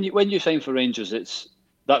when you sign for Rangers,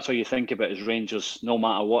 that's how you think about it, as Rangers. No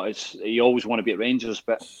matter what, you always want to be at Rangers,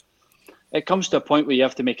 but it comes to a point where you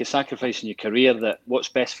have to make a sacrifice in your career, that what's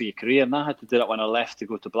best for your career. And I had to do that when I left to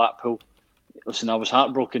go to Blackpool. Listen, I was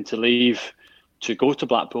heartbroken to leave to go to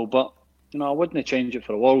Blackpool, but I wouldn't change it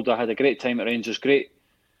for the world. I had a great time at Rangers, great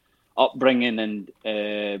upbringing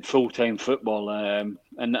and full-time football,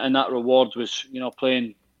 and that reward was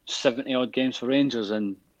playing 70 odd games for Rangers,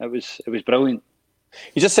 and it was brilliant.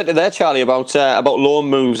 You just said it there, Charlie, about loan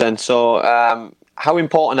moves, and so how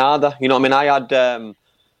important are they? I had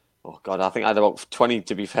I think I had about 20,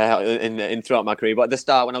 to be fair, in throughout my career. But at the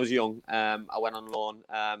start, when I was young, I went on loan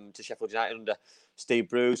to Sheffield United under Steve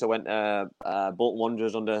Bruce. I went Bolton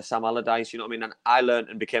Wanderers under Sam Allardyce. And I learned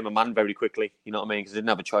and became a man very quickly. Because I didn't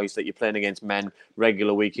have a choice, that you're playing against men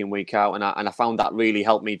regular week in, week out, and I found that really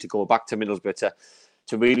helped me to go back to Middlesbrough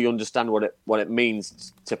to really understand what it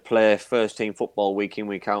means to play first team football week in,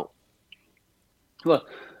 week out. Well,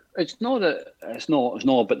 it's not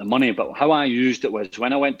about the money, but how I used it was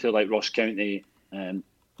when I went to like Ross County, the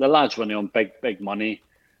lads were on big money,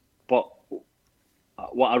 but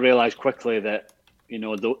what I realised quickly that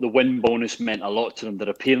the win bonus meant a lot to them, their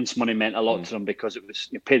appearance money meant a lot to them, because it was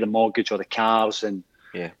you pay the mortgage or the cars, and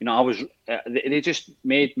they just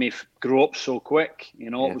made me grow up so quick.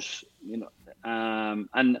 It was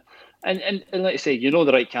and like I say,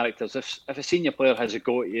 the right characters. If a senior player has a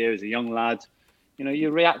go at you as a young lad,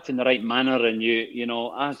 you react in the right manner, and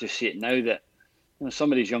I just see it now that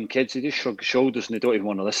some of these young kids, they just shrug shoulders and they don't even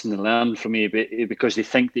want to listen and learn from you because they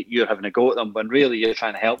think that you're having a go at them, when really you're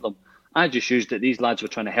trying to help them. I just used it. These lads were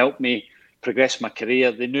trying to help me progress my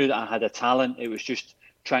career. They knew that I had a talent. It was just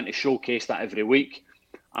trying to showcase that every week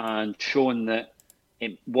and showing that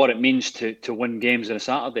what it means to win games on a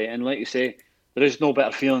Saturday. And like you say, there is no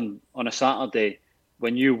better feeling on a Saturday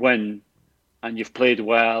when you win and you've played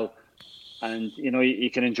well, and you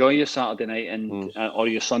can enjoy your Saturday night and or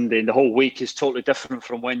your Sunday, and the whole week is totally different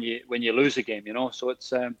from when you lose a game. So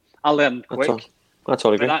it's I learned quick. I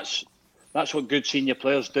totally agree. But that's what good senior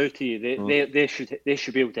players do to you. They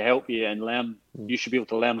should be able to help you and learn. You should be able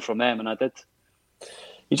to learn from them, and I did.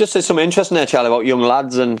 You just said something interesting there, Charlie, about young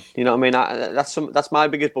lads, and that's my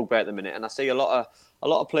biggest bugbear at the minute. And I see a lot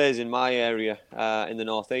of players in my area in the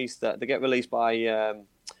northeast that they get released by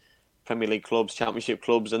Premier League clubs, Championship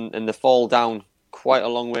clubs, and they fall down quite a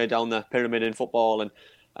long way down the pyramid in football,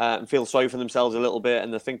 and feel sorry for themselves a little bit,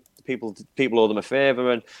 and they think people owe them a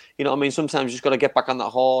favour. And sometimes you just got to get back on that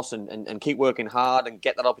horse and keep working hard and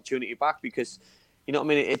get that opportunity back, because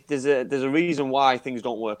there's a reason why things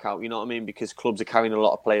don't work out. Because clubs are carrying a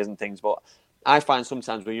lot of players and things. But I find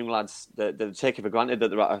sometimes with young lads that they take it for granted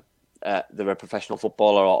that they're a professional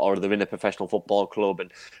footballer or they're in a professional football club,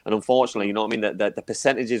 and unfortunately, that the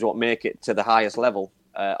percentages what make it to the highest level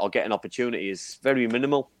or get an opportunity is very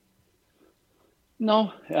minimal.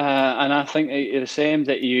 No, and I think it's the same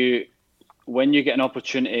that when you get an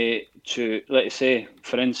opportunity to, let's say,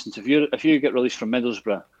 for instance, if you get released from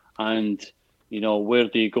Middlesbrough, and where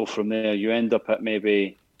do you go from there? You end up at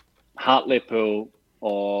maybe Hartlepool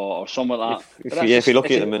or somewhere like that. If you're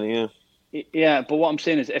lucky at the minute, yeah. Yeah, but what I'm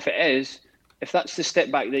saying is, if that's the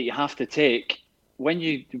step back that you have to take, when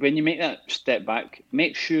you make that step back,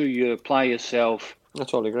 make sure you apply yourself. I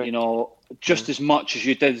totally agree. Just as much as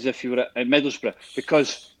you did as if you were at Middlesbrough,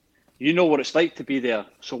 because you know what it's like to be there.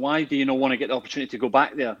 So why do you not want to get the opportunity to go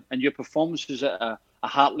back there? And your performances at a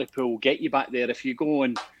Hartlepool will get you back there if you go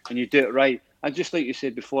and you do it right. And just like you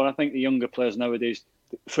said before, I think the younger players nowadays,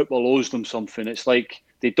 football owes them something. It's like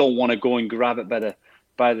they don't want to go and grab it by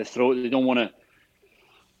the throat. They don't want to,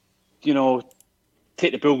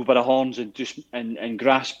 take the bull by the horns and just and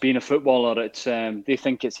grasp being a footballer. It's they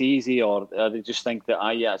think it's easy, or they just think that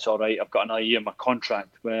it's all right, I've got another year in my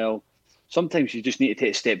contract. Well, sometimes you just need to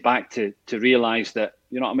take a step back to realise that,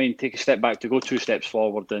 take a step back to go 2 steps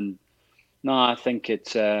forward. And no, I think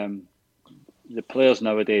it's the players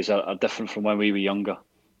nowadays are different from when we were younger.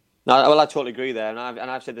 No, well, I totally agree there, and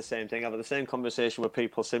I've said the same thing. I've had the same conversation with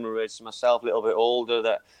people similar age to myself, a little bit older,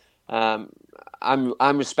 that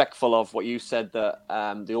I'm respectful of what you said, that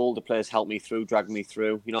the older players helped me through, dragged me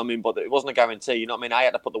through. You know what I mean? But it wasn't a guarantee. You know what I mean? I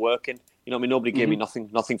had to put the work in. You know what I mean? Nobody gave me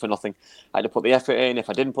nothing for nothing. I had to put the effort in. If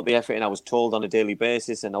I didn't put the effort in, I was told on a daily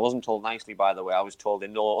basis, and I wasn't told nicely, by the way. I was told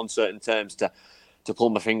in no uncertain terms to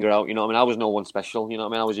pull my finger out. You know what I mean? I was no one special. You know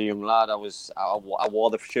what I mean? I was a young lad. I wore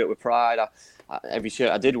the shirt with pride. Every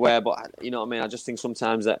shirt I did wear, but you know what I mean? I just think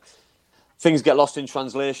sometimes that things get lost in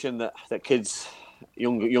translation, that kids,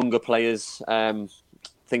 younger players,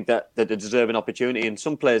 think that they deserve an opportunity. And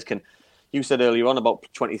some players can, you said earlier on about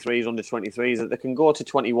 23s, under 23s, that they can go to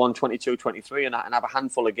 21, 22, 23 and have a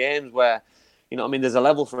handful of games where, you know what I mean, there's a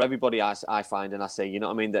level for everybody, I find, and I say, you know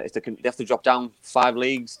what I mean, that if they have to drop down 5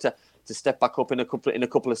 leagues to step back up in a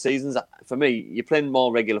couple of seasons. For me, you're playing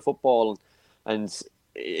more regular football, and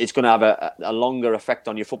it's going to have a longer effect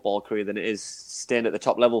on your football career than it is staying at the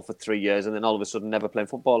top level for 3 years and then all of a sudden never playing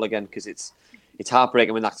football again, because it's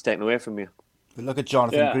heartbreaking when that's taken away from you. But look at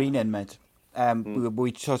Jonathan Greening, mate.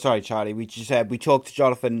 Sorry, Charlie. We talked to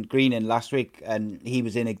Jonathan Greening last week, and he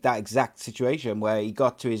was in that exact situation where he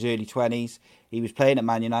got to his early 20s. He was playing at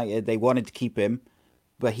Man United. They wanted to keep him,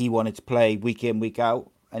 but he wanted to play week in, week out,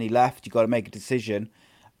 and he left. You got to make a decision,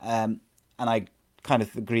 and I kind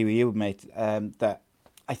of agree with you, mate. That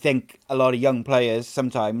I think a lot of young players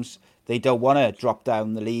sometimes they don't want to drop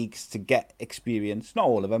down the leagues to get experience. Not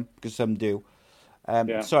all of them, because some do.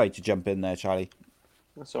 Sorry to jump in there, Charlie.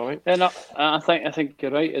 That's all right. Yeah, no, I think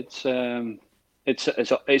you're right. It's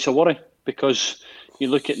a worry, because you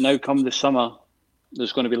look at now, come the summer,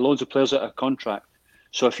 there's going to be loads of players out of contract.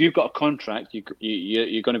 So if you've got a contract,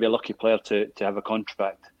 you're going to be a lucky player to have a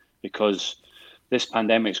contract, because this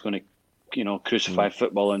pandemic's going to, crucify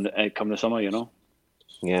football and come the summer,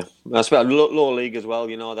 Yeah, that's about lower league as well.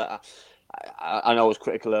 You know that I know I was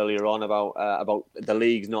critical earlier on about the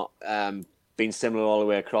leagues not being similar all the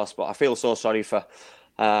way across, but I feel so sorry for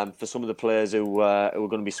some of the players who are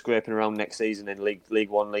going to be scraping around next season in League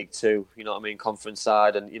One, League Two. You know what I mean, conference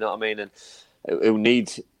side, and you know what I mean, and who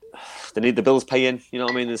need the bills paying. You know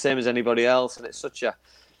what I mean, the same as anybody else, and it's such an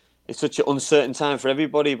uncertain time for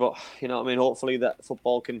everybody. But you know what I mean, hopefully that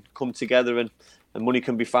football can come together and money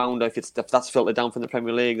can be found. If that's filtered down from the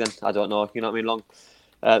Premier League, then I don't know. You know what I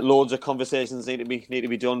mean, loads of conversations need to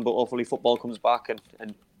be done, but hopefully football comes back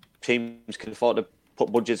and teams can afford to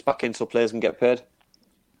put budgets back in so players can get paid.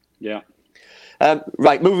 Yeah.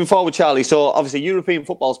 Right, moving forward, Charlie. So obviously European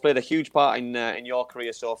football's played a huge part in your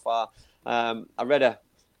career so far. I read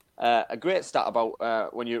a great stat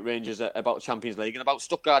about when you were at Rangers about Champions League, and about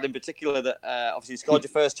Stuttgart in particular, that obviously you scored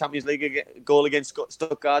your first Champions League goal against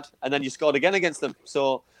Stuttgart, and then you scored again against them.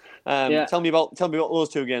 So tell me about those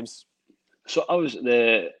 2 games. So I was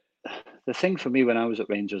the thing for me when I was at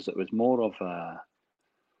Rangers, it was more of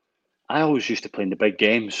I always used to play in the big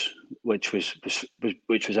games, which was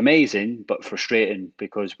amazing but frustrating,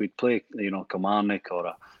 because we'd play Kilmarnock or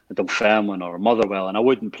a Dunfermline or a Motherwell, and I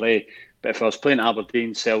wouldn't play. But if I was playing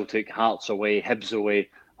Aberdeen, Celtic, Hearts away, Hibs away,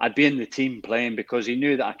 I'd be in the team playing, because he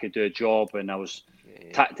knew that I could do a job, and I was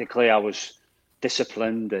tactically I was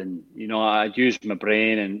disciplined, and I'd use my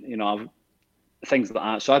brain, and things like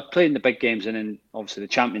that. So I'd play in the big games, and then obviously the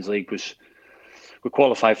Champions League we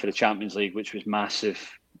qualified for the Champions League, which was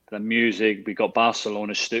massive. The music, we got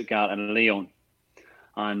Barcelona, Stuttgart, and Lyon,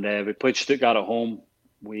 and we played Stuttgart at home.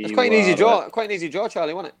 It's quite an easy draw,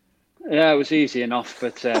 Charlie, wasn't it? Yeah, it was easy enough,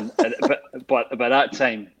 but by that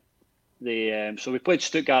time, so we played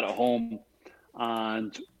Stuttgart at home,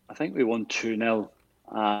 and I think we won 2-0.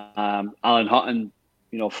 Alan Hutton,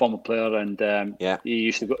 former player, and he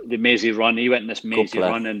used to go the mazy run. He went in this mazy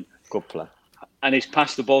run, and good player. And he's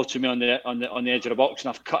passed the ball to me on the edge of the box, and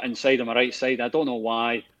I've cut inside on my right side. I don't know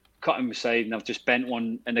why. Cut him aside, and I've just bent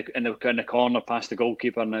one in the corner past the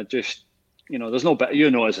goalkeeper, and I just, there's no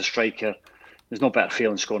better. As a striker, there's no better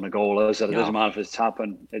feeling scoring a goal, is there? It doesn't matter if it's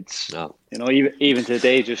tapping. It's even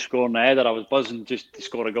today, just scoring a header, I was buzzing just to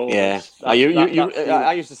score a goal. Yeah, I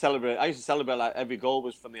used to celebrate. Like every goal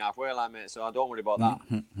was from the halfway line, mate. So I don't worry about that.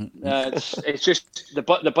 It's just the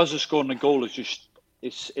buzz of scoring a goal is just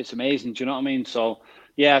it's amazing. Do you know what I mean? So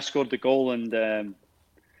yeah, I scored the goal, and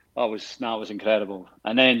that was incredible.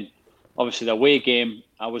 And then obviously the away game,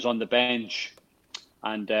 I was on the bench,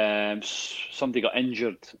 and somebody got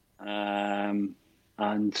injured, and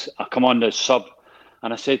I come on the sub,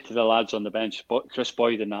 and I said to the lads on the bench, Chris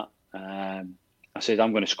Boyd and that, I said,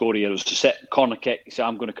 I'm going to score here. It was to set corner kick. He said,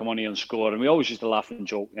 I'm going to come on here and score. And we always used to laugh and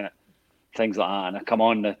joke, things like that. And I come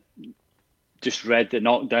on, just read the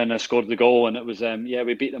knockdown, and I scored the goal, and it was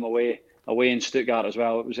we beat them away in Stuttgart as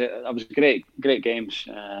well. It was great games.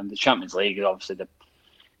 The Champions League is obviously the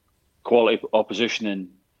quality opposition, and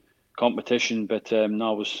competition. But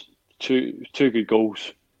no, it was two good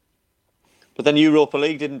goals. But then Europa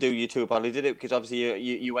League didn't do you too badly, did it? Because obviously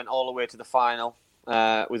you went all the way to the final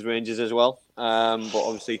with Rangers as well. But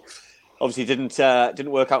obviously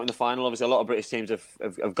didn't work out in the final. Obviously, a lot of British teams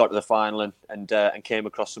have got to the final and came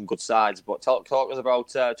across some good sides. But talk us about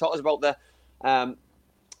the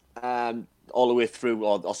all the way through,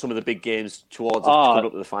 or some of the big games towards coming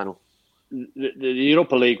up to the final. The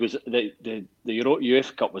Europa League was the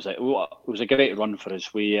UEFA Cup was it was a great run for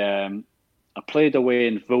us. I played away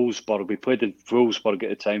in Wolfsburg. We played in Wolfsburg at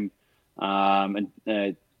the time, and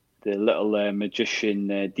the little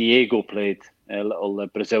magician Diego played, a little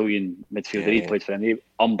Brazilian midfielder. Yeah. He played for them.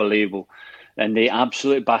 Unbelievable, and they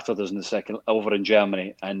absolutely battered us in the second over in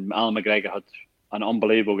Germany. And Alan McGregor had an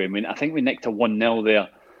unbelievable game. I think we nicked a 1-0 there,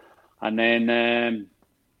 and then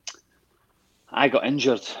I got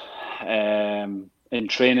injured in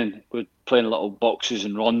training. We were playing little boxes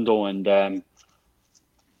in Rondo, and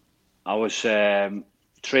I was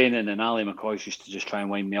training, and Ali McCoy used to just try and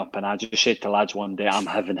wind me up, and I just said to lads one day, I'm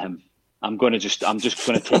having him. I'm just going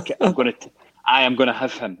to take it. I am going to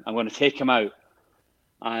have him. I'm going to take him out.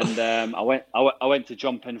 And I went to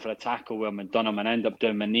jump in for a tackle with him and done him, and ended up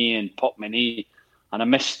doing my knee and popped my knee, and I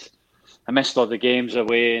missed all the games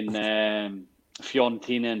away in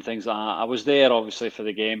Fiorentina and things like that. I was there obviously for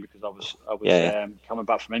the game because I was coming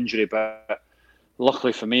back from injury, but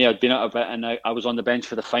luckily for me, I'd been out of it, and I was on the bench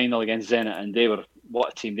for the final against Zenit, and they were,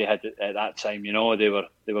 what a team they had at that time. You know, they were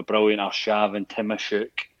brilliant. Arshavin,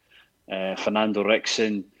 Timashuk, Fernando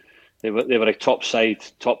Rixon. They were a top side,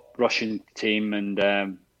 top Russian team, and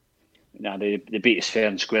they beat us fair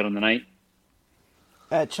and square on the night.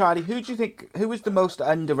 Charlie, who do you think was the most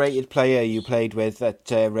underrated player you played with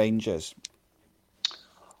at Rangers?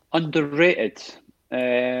 Underrated.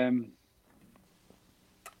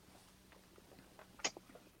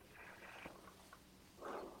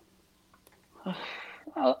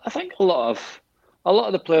 I think a lot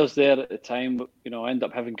of the players there at the time, end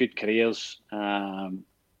up having good careers. I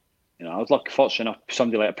was fortunate enough.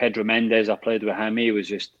 Somebody like Pedro Mendes, I played with him. He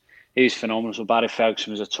was phenomenal. So Barry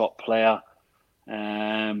Ferguson was a top player.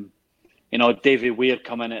 David Weir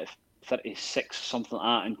come in at 36, something like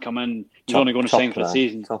that, and come in. He's only going to sign for a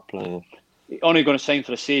season. Top player. Only going to sign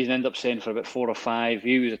for a season. End up staying for about 4 or 5.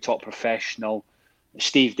 He was a top professional.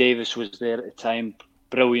 Steve Davis was there at the time.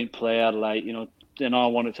 Brilliant player. I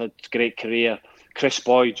wanted a great career. Chris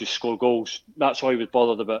Boyd just scored goals. That's why he was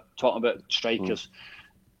bothered about talking about strikers.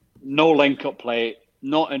 No link-up play.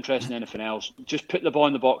 Not interested in anything else. Just put the ball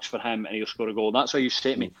in the box for him, and he'll score a goal. That's how you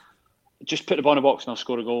say to me. Just put the ball in the box, and I'll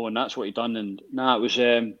score a goal. And that's what he done. And it was.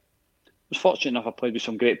 I was fortunate enough. I played with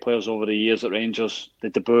some great players over the years at Rangers, the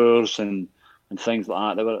De Boers and things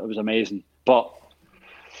like that. It was amazing. But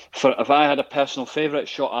if I had a personal favourite,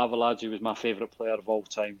 Shot Arveladze was my favourite player of all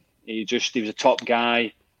time. He was a top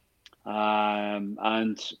guy, and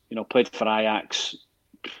played for Ajax.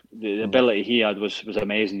 The ability he had was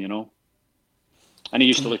amazing, and he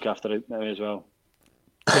used to look after it as well.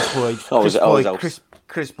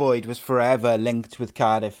 Chris Boyd was forever linked with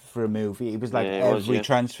Cardiff for a move. He was every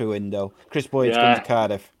transfer window. Chris Boyd's going to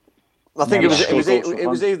Cardiff. I think it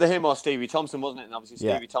was either him or Stevie Thompson, wasn't it? And obviously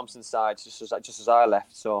Stevie Thompson's side just as I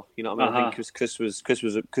left. So I think Chris was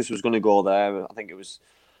going to go there. I think it was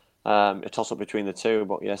a toss up between the two,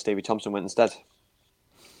 but Stevie Thompson went instead.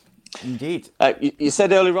 Indeed. You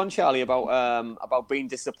said earlier on, Charlie, about being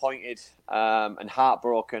disappointed and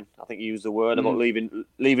heartbroken. I think you used the word about leaving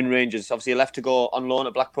Rangers. Obviously, you left to go on loan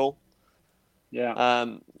at Blackpool. Yeah.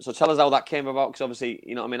 So tell us how that came about, because obviously,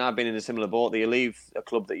 I've been in a similar boat. That you leave a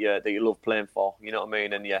club that you love playing for,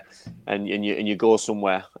 and you go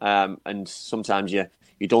somewhere, and sometimes you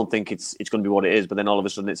don't think it's going to be what it is, but then all of a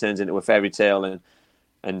sudden it turns into a fairy tale,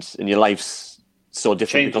 and your life's so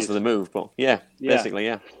different because of the move. But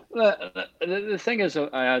basically. The thing is,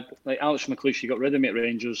 I had Alex McLeish. He got rid of me at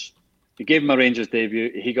Rangers. He gave him a Rangers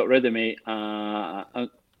debut. He got rid of me, and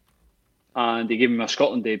he gave me my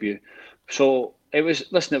Scotland debut. So it was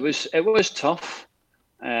tough,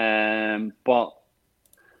 but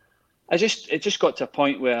it just got to a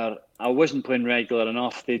point where I wasn't playing regular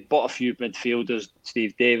enough. They'd bought a few midfielders: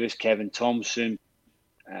 Steve Davis, Kevin Thompson,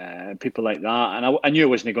 people like that, and I knew I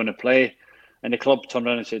wasn't going to play. And the club turned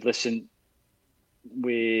around and said, "Listen,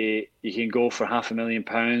 you can go for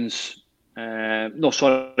 £500,000. No,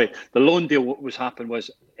 sorry. The loan deal was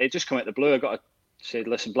it just came out of the blue. I said,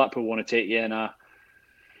 listen, Blackpool want to take you, and I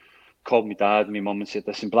called my dad and my mum and said,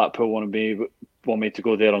 listen, Blackpool want me to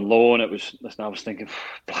go there on loan. I was thinking,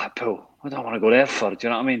 Blackpool, I don't want to go there for. Do you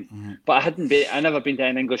know what I mean? Mm-hmm. But I never been to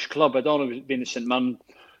an English club. I'd always been to St Mirren,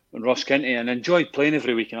 in Ross County and enjoyed playing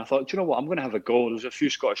every week. And I thought, do you know what? I'm going to have a go. There was a few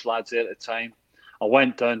Scottish lads there at the time. I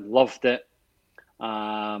went down, loved it.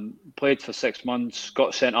 Played for 6 months,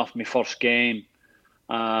 got sent off my first game.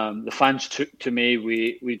 The fans took to me.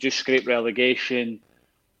 We just scraped relegation.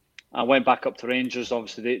 I went back up to Rangers.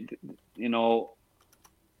 Obviously,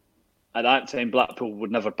 at that time, Blackpool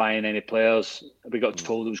would never buy in any players. We got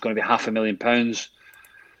told it was going to be £500,000.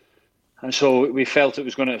 And so we felt it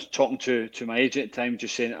was going to, talking to my agent at the time,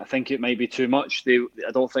 just saying, I think it might be too much.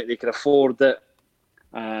 I don't think they could afford it.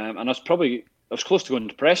 And I was close to going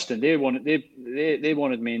to Preston. They wanted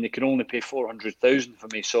me, and they could only pay 400,000 for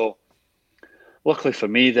me. So luckily for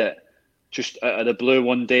me, that just out of the blue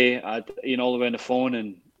one day, I'd all the way on the phone,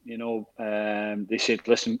 and they said,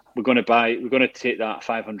 "Listen, we're going to take that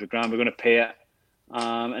 500 grand. We're going to pay it,"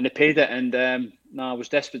 and they paid it. And I was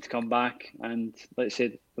desperate to come back, and like I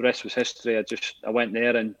said, the rest was history. I went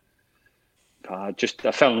there, and I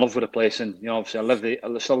fell in love with the place. And obviously,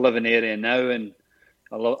 I still live in the area now, and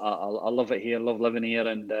I love it here. I love living here,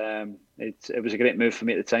 and it was a great move for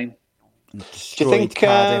me at the time. Do you think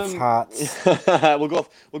Cardiff Hearts?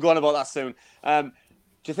 we'll go on about that soon.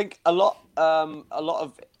 Do you think a lot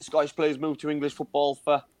of Scottish players move to English football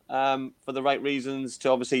for the right reasons, to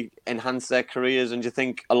obviously enhance their careers? And do you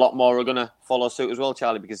think a lot more are going to follow suit as well,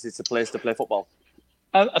 Charlie, because it's a place to play football?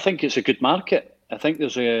 I think it's a good market. I think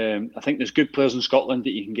there's good players in Scotland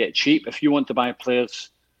that you can get cheap. If you want to buy players,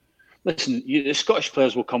 listen, the Scottish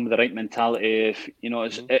players will come with the right mentality.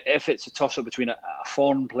 If it's a toss-up between a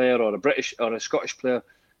foreign player or a British or a Scottish player,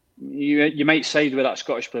 you might side with that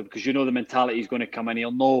Scottish player because the mentality is going to come in.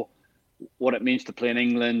 He'll know what it means to play in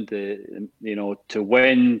England, to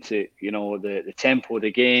win, the tempo of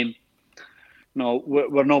the game.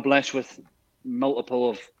 We're not blessed with multiple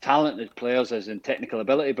of talented players as in technical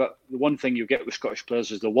ability, but the one thing you get with Scottish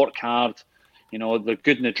players is they work hard. They're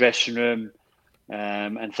good in the dressing room.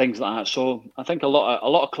 And things like that. So I think a lot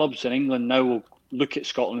of clubs in England now will look at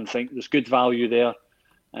Scotland and think there's good value there.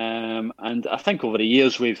 And I think over the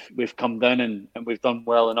years we've come down and we've done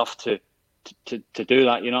well enough to do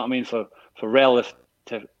that. You know what I mean? For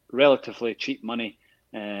relatively cheap money.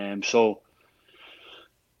 So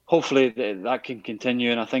hopefully that can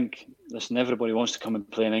continue. And I think, listen, everybody wants to come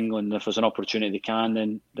and play in England. If there's an opportunity they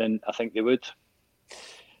can, then I think they would.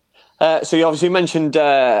 So you obviously mentioned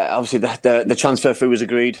the transfer fee was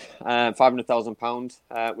agreed,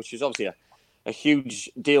 £500,000, which is obviously a huge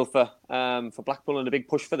deal for Blackpool and a big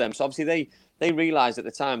push for them. So obviously they realised at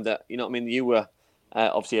the time that you were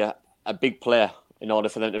obviously a big player in order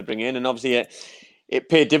for them to bring in, and obviously it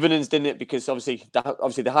paid dividends, didn't it? Because obviously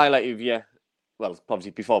the highlight of obviously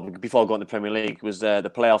before going to the Premier League was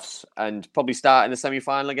the playoffs, and probably starting the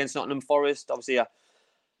semi-final against Nottingham Forest. Obviously a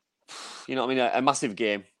massive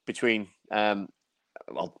game between one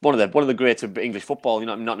of the greats of English football,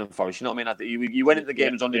 Nottingham Forest. You went into the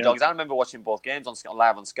game as underdogs. I remember watching both games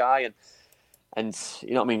live on Sky, and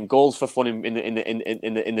goals for fun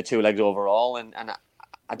in the two legs overall. And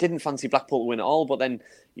I didn't fancy Blackpool to win it all, but then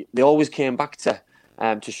they always came back to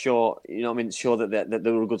show show that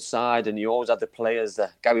they were a good side, and you always had the players, the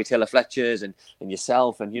Gary Taylor Fletchers and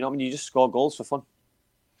yourself, and you just score goals for fun.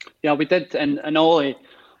 Yeah, we did, and Ollie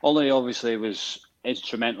obviously was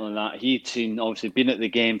instrumental in that. He'd obviously been at the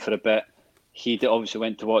game for a bit. He obviously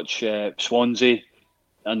went to watch Swansea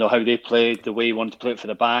and know how they played, the way he wanted to play it for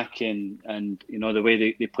the back, and the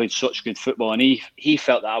way they played such good football. And he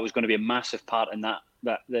felt that I was going to be a massive part in that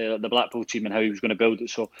the Blackpool team and how he was going to build it.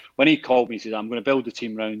 So when he called me, he said, "I'm going to build the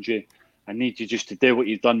team around you. I need you just to do what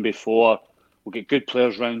you've done before. We'll get good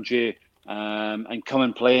players around you, and come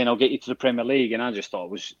and play, and I'll get you to the Premier League." And I just thought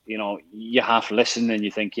it was, you half listen and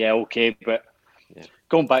you think, yeah, okay, but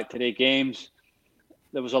going back to the games,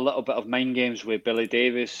 there was a little bit of mind games with Billy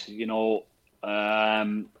Davis, in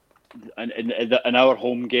our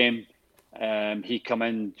home game. He come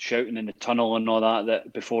in shouting in the tunnel and all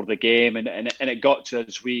that before the game, and it got to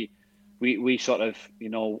us. We sort of,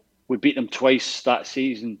 we beat them twice that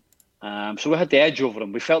season, so we had the edge over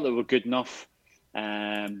them. We felt that we were good enough,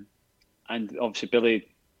 and obviously Billy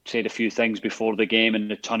said a few things before the game in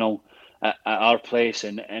the tunnel at our place,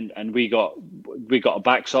 and we got our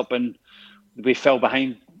backs up, and we fell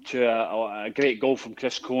behind to a great goal from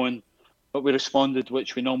Chris Cohen, but we responded,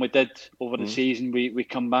 which we normally did over the season. We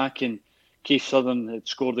come back, and Keith Southern had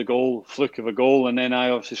scored a goal, fluke of a goal, and then I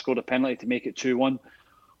obviously scored a penalty to make it 2-1.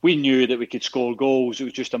 We knew that we could score goals. It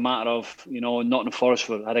was just a matter of, Nottingham Forest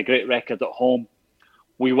had a great record at home.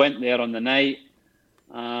 We went there on the night,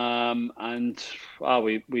 and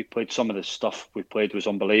we played some of the stuff we played was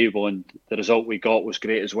unbelievable, and the result we got was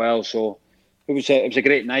great as well. So It was a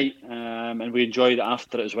great night, and we enjoyed it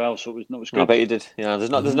after it as well. So it was good. I bet you did. Yeah, there's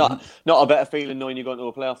not a better feeling knowing you're going to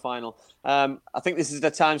a playoff final. I think this is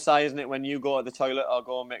the time, Si, isn't it, when you go to the toilet or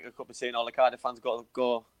go and make a cup of tea, and all the Cardiff fans go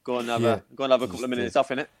and have a couple of minutes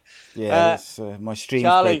off in it. Yeah, my stream's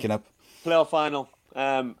Charlie, breaking up. Playoff final.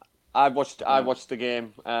 I've watched the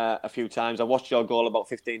game a few times. I watched your goal about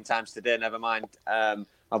 15 times today. Never mind. I've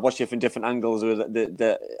watched it from different angles.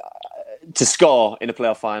 To score in a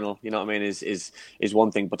playoff final, you know what I mean, is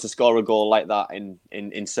one thing, but to score a goal like that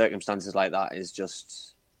in circumstances like that is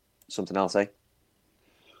just something else, eh?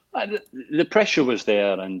 The pressure was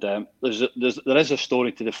there, and there is a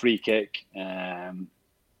story to the free kick.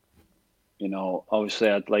 Obviously,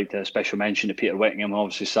 I'd like to special mention to Peter Whittingham.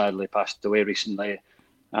 Obviously, sadly passed away recently,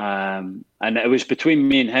 and it was between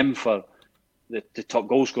me and him for the top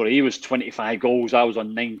goal scorer. He was 25 goals. I was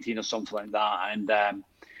on 19 or something like that, and.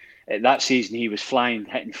 That season, he was flying,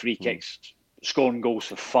 hitting free kicks, scoring goals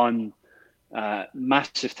for fun.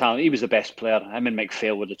 Massive talent. He was the best player. Him and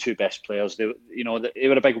McPhail were the two best players. They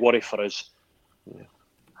were a big worry for us. Yeah.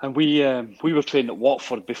 And we were training at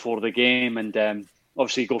Watford before the game, and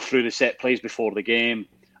obviously go through the set plays before the game.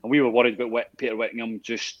 And we were worried about Peter Whittingham.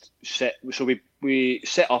 So we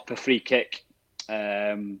set up a free kick.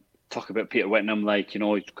 Talk about Peter Whittingham,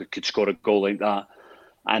 he could score a goal like that.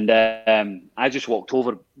 And I just walked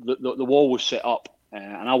over. The wall was set up,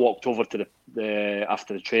 and I walked over to the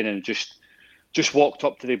after the training and just walked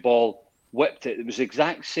up to the ball, whipped it. It was the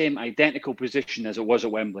exact same, identical position as it was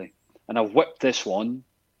at Wembley, and I whipped this one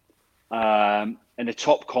in the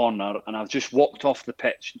top corner, and I've just walked off the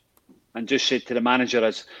pitch and just said to the manager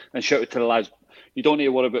and shouted to the lads, "You don't need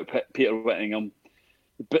to worry about Peter Whittingham.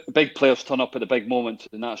 Big players turn up at the big moments,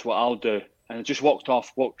 and that's what I'll do." And I just walked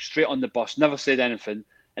straight on the bus, never said anything.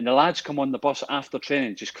 And the lads come on the bus after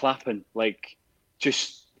training, just clapping,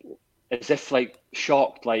 just as if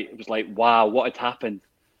shocked, it was wow, what had happened.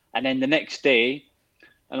 And then the next day,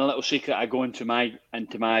 and a little secret I go into my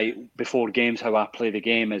before games, how I play the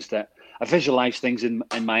game, is that I visualise things in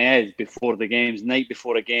my head before the games, night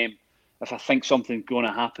before a game. If I think something's going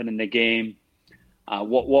to happen in the game,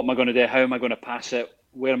 what am I going to do? How am I going to pass it?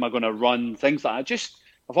 Where am I going to run? Things like that.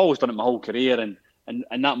 I've always done it my whole career, and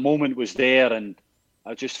that moment was there, and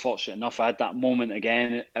I just fortunate enough I had that moment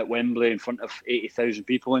again at Wembley in front of 80,000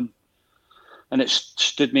 people, and it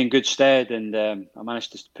stood me in good stead, and I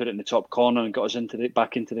managed to put it in the top corner and got us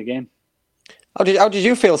back into the game. How did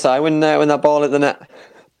you feel, Si, when that ball hit the net?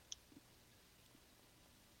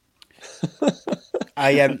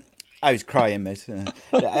 I was crying, mate.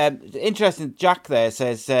 Interesting, Jack there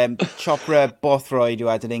says Chopra, Bothroyd, who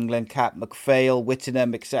had an England cap, McPhail,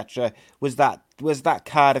 Whittingham, etc. Was that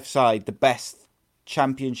Cardiff side the best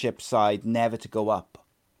Championship side never to go up?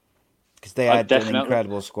 Because they had an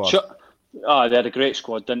incredible squad. They had a great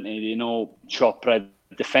squad, didn't they? Chopra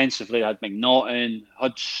defensively had McNaughton,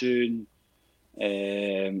 Hudson.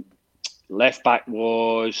 Left back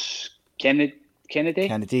was Kennedy.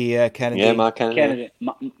 Yeah, Mark Kennedy.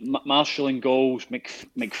 Marshall in goals,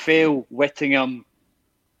 McPhail, Whittingham.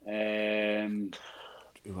 Who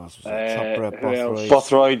else was that? Chopra,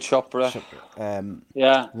 Bothroyd, Chopra.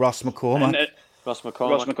 Ross McCormack. Ross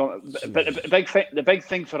McCormack. But the big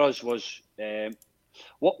thing for us was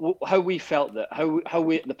how we felt that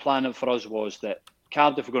the plan for us was that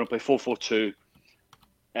Cardiff were going to play 4-4-2.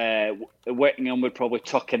 Whittingham would probably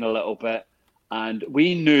tuck in a little bit. And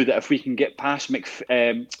we knew that if we can get past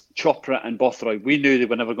Chopra and Bothroyd, we knew they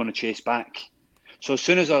were never going to chase back. So as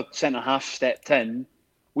soon as our centre-half stepped in,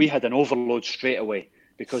 we had an overload straight away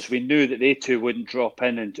because we knew that they two wouldn't drop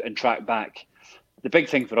in and track back. The big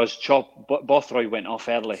thing for us, Bothroyd went off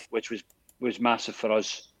early, which was massive for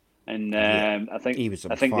us. And I think he was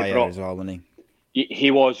on fire as well, wasn't he? He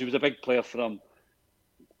was a big player for them.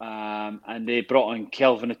 And they brought on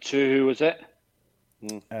Kelvin Atu, who was it?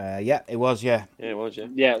 Yeah, it was. Yeah, it was. Yeah.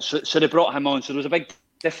 Yeah. So they brought him on. So there was a big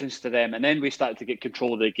difference to them, and then we started to get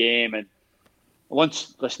control of the game. And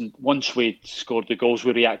once we scored the goals,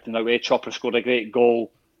 we reacted that way. Chopper scored a great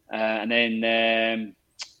goal, and then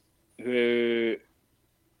who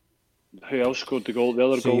else scored the goal? The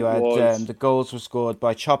other goal was the goals were scored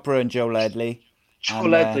by Chopper and Joe Ledley.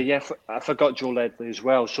 Ledley, yeah, I forgot Joe Ledley as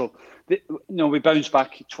well. So we bounced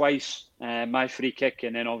back twice. My free kick,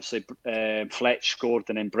 and then obviously Fletch scored,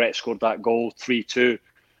 and then Brett scored that goal, 3-2.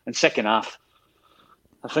 And second half,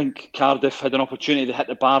 I think Cardiff had an opportunity to hit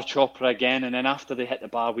the bar, Chopra again, and then after they hit the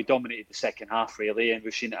bar, we dominated the second half really, and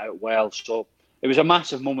we've seen it out well. So it was a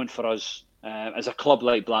massive moment for us as a club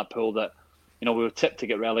like Blackpool that we were tipped to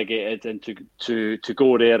get relegated, and to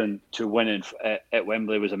go there and to win at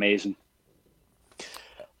Wembley was amazing.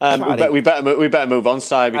 We better move on,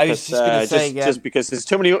 Si, because I was just going to say, just because there's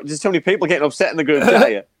too many people getting upset in the group chat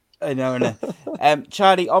here. I know.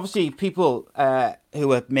 Charlie, obviously, people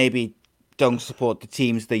who are maybe don't support the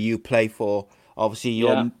teams that you play for, obviously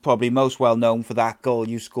you're probably most well known for that goal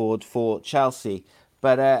you scored for Chelsea.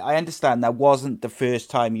 But I understand that wasn't the first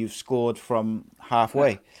time you've scored from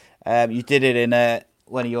halfway. You did it in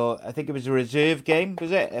one of your, I think it was a reserve game,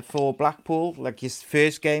 was it, for Blackpool, like your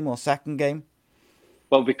first game or second game?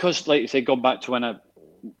 Well, because, like you say, going back to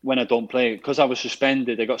when I don't play, because I was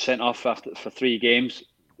suspended, I got sent off for 3 games.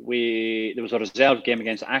 There was a reserve game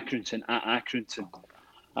against Accrington at Accrington,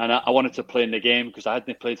 and I wanted to play in the game because I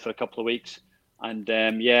hadn't played for a couple of weeks. And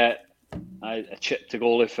I chipped the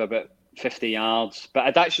goalie for about 50 yards, but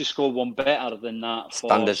I'd actually scored one better than that for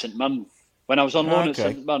St Mirren when I was on loan at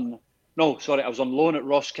St Mirren. No, sorry, I was on loan at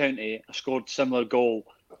Ross County. I scored a similar goal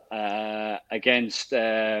against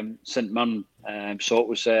St Mirren. So it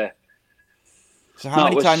was. So how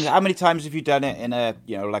many times have you done it in a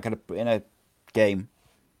in a game?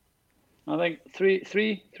 I think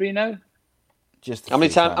three now. Just how many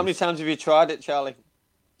times have you tried it, Charlie?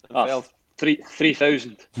 Failed.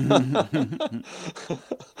 3,000.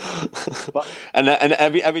 and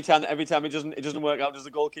every time it doesn't work out. Does the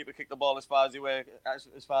goalkeeper kick the ball as far away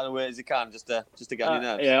as he can, just to get on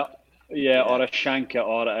your nerves? Yeah, or a shank it,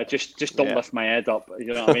 or I just don't lift my head up.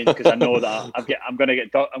 You know what I mean? Because I know that I'm going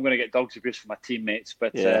to get dogs abuse from my teammates.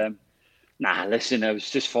 But listen, I was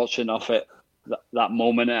just fortunate enough at that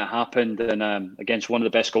moment it happened, and against one of the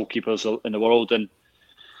best goalkeepers in the world, and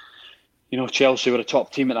Chelsea were a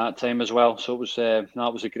top team at that time as well. So it was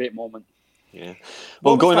a great moment. Yeah.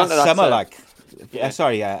 Well, going on to that summer,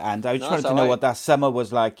 sorry, and I was trying to know what that summer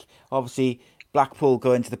was like. Obviously, Blackpool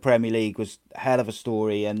going to the Premier League was a hell of a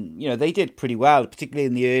story, and they did pretty well, particularly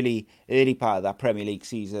in the early part of that Premier League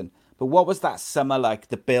season. But what was that summer like?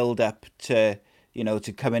 The build up to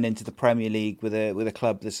to coming into the Premier League with a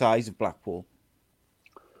club the size of Blackpool.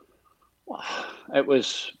 It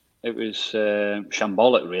was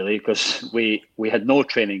shambolic, really, because we had no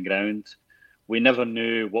training ground. We never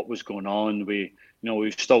knew what was going on. We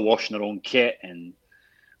were still washing our own kit, and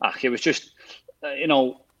it was just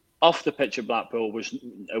off the pitch at Blackpool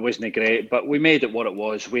wasn't great, but we made it what it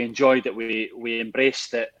was. We enjoyed it. We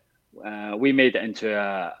embraced it. We made it into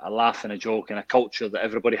a laugh and a joke and a culture that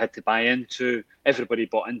everybody had to buy into. Everybody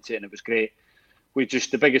bought into it, and it was great.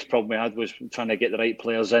 The biggest problem we had was trying to get the right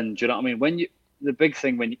players in. Do you know what I mean? The big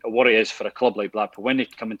thing worry is for a club like Blackpool, when they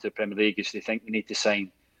come into the Premier League, is they think you need to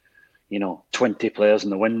sign, 20 players in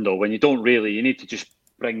the window, when you don't really. You need to just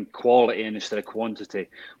bring quality in instead of quantity.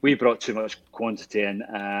 We brought too much quantity in.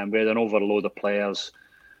 We had an overload of players.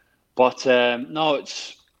 But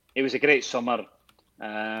it was a great summer.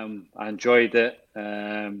 I enjoyed it,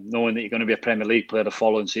 knowing that you're going to be a Premier League player the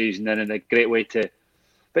following season, and a great way to.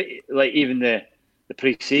 But even the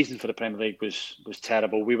pre-season for the Premier League was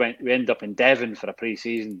terrible. We ended up in Devon for a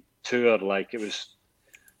pre-season tour. It was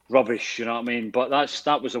rubbish, you know what I mean? But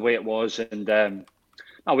that was the way it was, and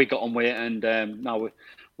now we got on with it, and now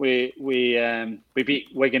we beat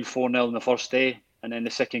Wigan 4-0 in the first day, and then the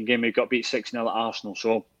second game we got beat 6-0 at Arsenal.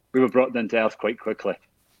 So we were brought down to earth quite quickly.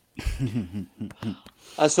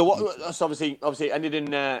 So obviously ended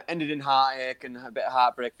in heartache and a bit of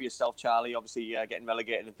heartbreak for yourself, Charlie. Obviously getting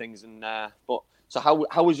relegated and things, but so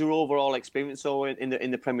how was your overall experience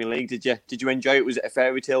in the Premier League? Did you enjoy it? Was it a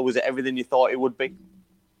fairy tale? Was it everything you thought it would be?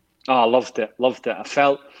 Oh, I loved it. I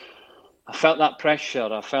felt that pressure.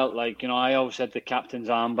 I felt like I always had the captain's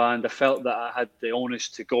armband. I felt that I had the onus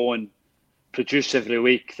to go and produce every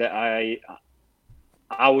week. That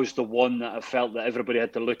I was the one that I felt that everybody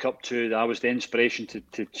had to look up to. That I was the inspiration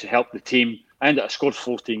to help the team. I scored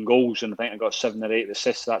 14 goals, and I think I got 7 or 8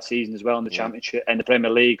 assists that season as well in the Championship and the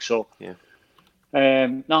Premier League. So,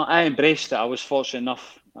 I embraced it. I was fortunate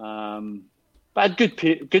enough, but I had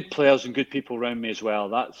good players and good people around me as well.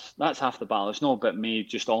 That's half the battle. It's not about me,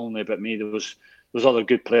 just only about me. There was other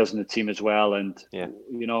good players in the team as well, and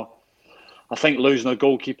I think losing a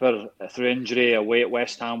goalkeeper through injury away at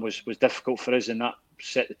West Ham was difficult for us, and that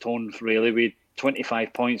set the tone. Really, we had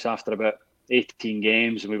 25 points after about 18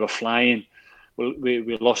 games, and we were flying.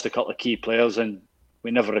 We lost a couple of key players, and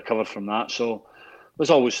we never recovered from that. So it was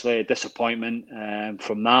obviously a disappointment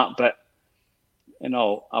from that. But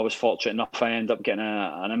I was fortunate enough. I ended up getting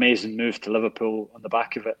an amazing move to Liverpool on the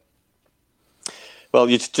back of it. Well,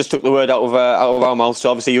 you just took the word out of our mouth. So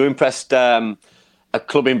obviously you impressed a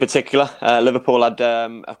club in particular. Liverpool had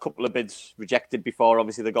a couple of bids rejected before.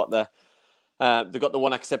 Obviously they got the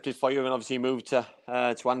one accepted for you, and obviously you moved to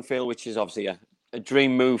Anfield, which is obviously a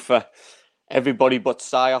dream move for everybody but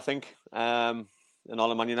Si, I think. and all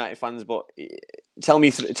the Man United fans, but tell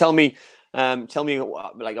me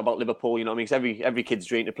like about Liverpool. You know what I mean? 'Cause every kid's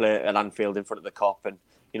dream to play at Anfield in front of the Kop, and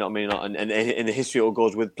you know what I mean, and in the history it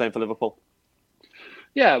goes with playing for Liverpool.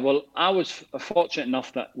 Yeah, well, I was fortunate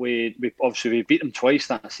enough that we beat them twice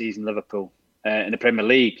that season, Liverpool, in the Premier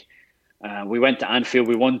League. We went to Anfield,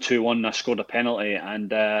 we won 2-1. I scored a penalty,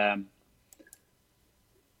 and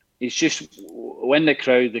it's just when the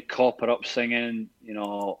crowd, the Kop are up singing, you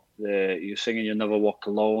know, you're singing "You'll Never Walk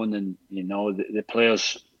Alone," and you know the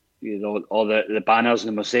players, you know, all the banners and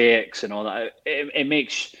the mosaics and all that. It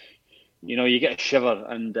makes, you know, you get a shiver,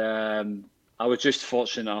 and I was just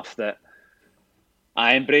fortunate enough that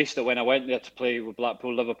I embraced it when I went there to play with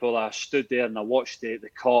Blackpool, Liverpool. I stood there and I watched the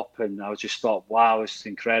Kop, and I just thought, wow, it's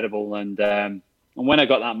incredible. And when I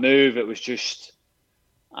got that move, it was just,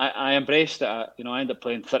 I embraced it. You know, I ended up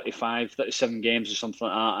playing 35, 37 games or something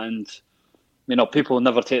like that. And, you know, people will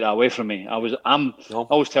never take that away from me. I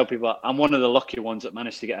always tell people I'm one of the lucky ones that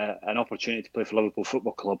managed to get an opportunity to play for Liverpool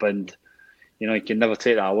Football Club. And, you know, you can never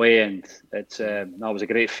take that away. And that was a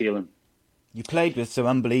great feeling. You played with some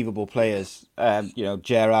unbelievable players, you know,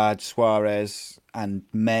 Gerrard, Suarez, and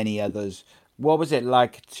many others. What was it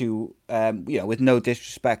like to, you know, with no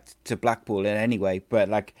disrespect to Blackpool in any way, but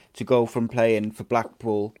like to go from playing for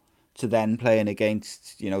Blackpool to then playing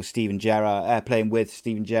against, you know, playing with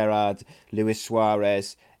Steven Gerrard, Luis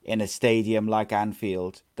Suarez in a stadium like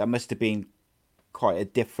Anfield? That must have been quite a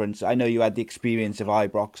difference. I know you had the experience of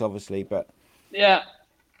Ibrox, obviously, but yeah.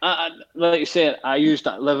 Like you said, I used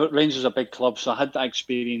that. Rangers are a big club, so I had that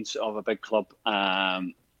experience of a big club.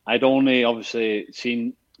 I'd only obviously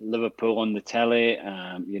seen Liverpool on the telly.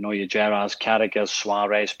 You know, your Gerrards, Carragher,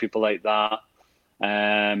 Suarez, people like that.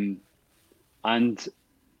 And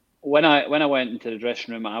when I went into the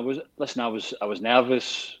dressing room, I was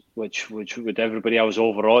nervous, which with everybody, I was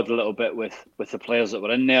overawed a little bit with the players that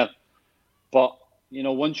were in there. But you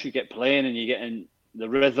know, once you get playing and you get in the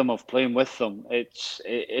rhythm of playing with them, it's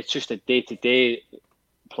just a day-to-day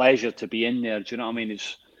pleasure to be in there. Do you know what I mean?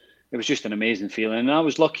 It was just an amazing feeling, and I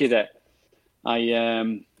was lucky that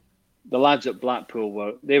the lads at Blackpool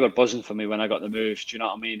were buzzing for me when I got the move. Do you know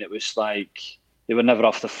what I mean? It was like they were never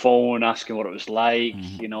off the phone asking what it was like.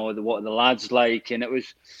 You know, what the lads like, and it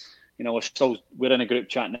was, you know, we're in a group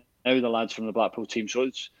chat now, the lads from the Blackpool team. So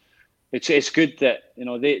it's good that, you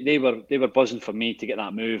know, they were buzzing for me to get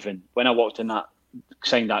that move, and when I walked in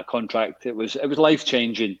signed that contract, it was life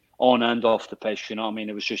changing on and off the pitch. You know what I mean?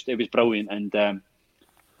 It was brilliant, and you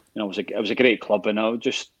know, it was a great club, and I was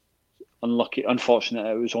just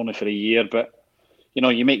unfortunate it was only for a year. But you know,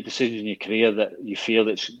 you make decisions in your career that you feel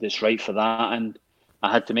that's right for that, and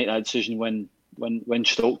I had to make that decision when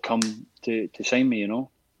Stoke come to sign me. You know.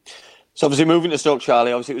 So obviously moving to Stoke,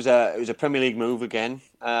 Charlie. Obviously it was a Premier League move again.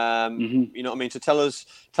 You know what I mean. So tell us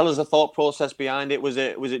the thought process behind it. Was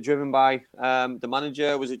it driven by the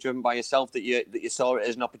manager? Was it driven by yourself that you saw it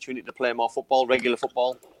as an opportunity to play more football, regular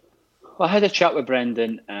football? Well, I had a chat with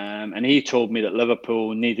Brendan, and he told me that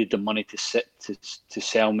Liverpool needed the money to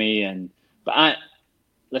sell me. But I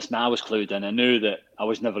was clued in. I knew that I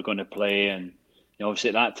was never going to play, and you know, obviously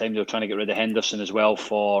at that time they were trying to get rid of Henderson as well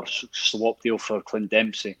for swap deal for Clint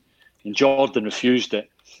Dempsey. And Jordan refused it.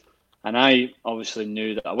 And I obviously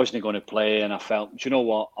knew that I wasn't going to play. And I felt, do you know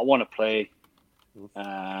what? I want to play.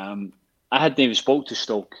 I hadn't even spoke to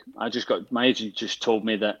Stoke. My agent just told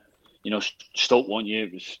me that, you know, Stoke want you.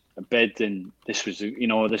 It was a bid, and this was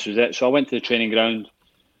it. So I went to the training ground,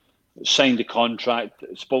 signed the contract,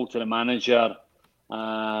 spoke to the manager,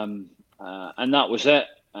 and that was it.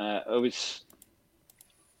 It was,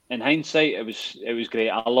 in hindsight, it was great.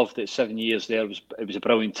 I loved it. 7 years there. It was a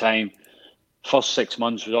brilliant time. First 6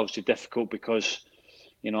 months was obviously difficult because,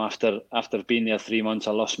 you know, after being there 3 months,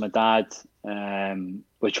 I lost my dad,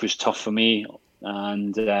 which was tough for me.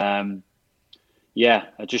 And the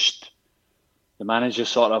manager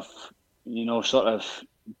sort of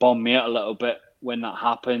bombed me out a little bit when that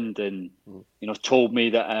happened, and you know, told me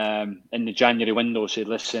that in the January window, said,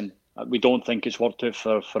 listen, we don't think it's worth it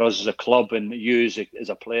for us as a club and you as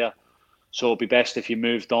a player. So it'd be best if you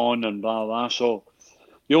moved on and blah, blah, blah. So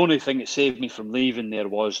the only thing that saved me from leaving there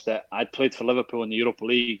was that I'd played for Liverpool in the Europa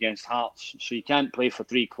League against Hearts. So you can't play for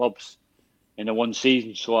 3 clubs in a one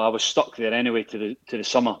season. So I was stuck there anyway to the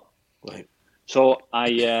summer. Right. So I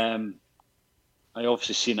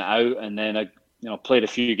obviously seen it out, and then I played a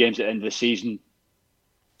few games at the end of the season.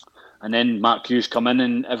 And then Mark Hughes come in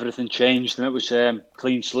and everything changed, and it was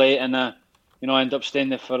clean slate. And I ended up staying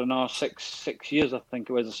there for another 6 years, I think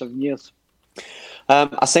it was, or 7 years.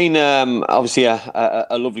 I seen obviously a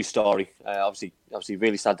lovely story. Obviously,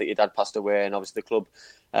 really sad that your dad passed away, and obviously the club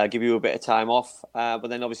give you a bit of time off. But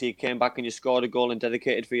then obviously you came back and you scored a goal and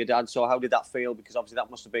dedicated for your dad. So how did that feel? Because obviously that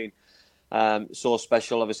must have been so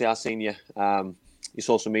special. Obviously, I seen you your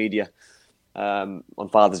social media on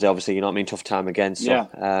Father's Day. Obviously, you know what I mean. Tough time again. So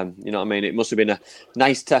you know what I mean. It must have been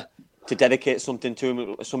nice to dedicate something to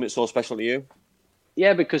him, something so special to you.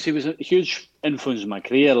 Yeah, because he was a huge influence in my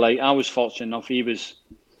career. Like, I was fortunate enough.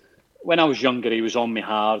 When I was younger, he was on me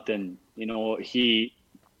hard, and you know, he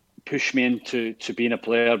pushed me into being a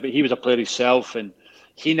player. But he was a player himself, and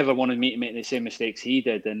he never wanted me to make the same mistakes he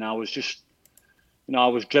did. And I was just, you know, I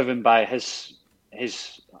was driven by his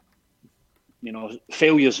you know,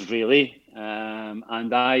 failures really,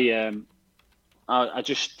 and I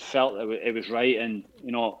just felt that it was right. And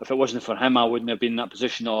you know, if it wasn't for him, I wouldn't have been in that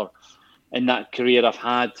position or in that career I've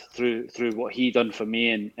had through what he done for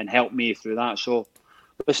me and helped me through that. So,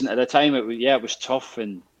 listen, at the time, it was tough.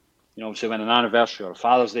 And, you know, obviously when an anniversary or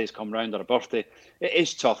Father's Day's come round or a birthday, it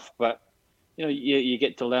is tough. But, you know, you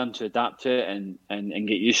get to learn to adapt to it and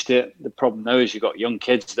get used to it. The problem now is you've got young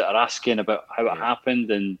kids that are asking about how it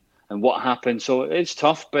happened and what happened. So it's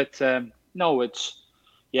tough. But, no,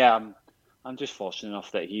 I'm just fortunate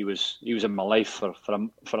enough that he was in my life for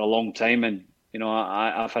a long time. And, you know,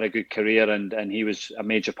 I've had a good career, and he was a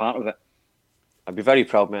major part of it. I'd be very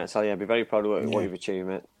proud, mate. I tell you, I'd be very proud of what you've achieved,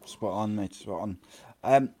 mate. Spot on, mate. Spot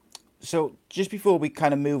on. So just before we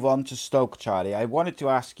kind of move on to Stoke, Charlie, I wanted to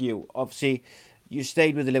ask you, obviously, you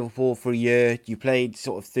stayed with Liverpool for a year. You played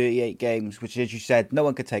sort of 38 games, which, as you said, no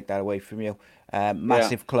one could take that away from you.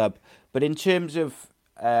 Massive club. But in terms of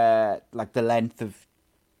like the length of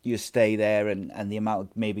your stay there and the amount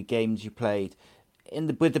of maybe games you played,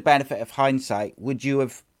 with the benefit of hindsight, would you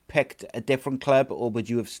have picked a different club, or would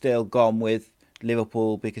you have still gone with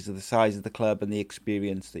Liverpool because of the size of the club and the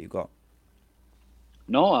experience that you got?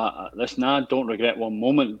 No, listen, I don't regret one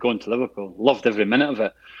moment going to Liverpool. Loved every minute of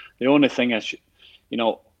it. The only thing is, you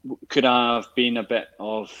know, could I have been a bit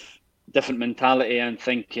of different mentality and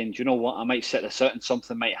thinking, do you know what, I might sit this out and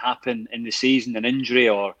something might happen in the season, an injury,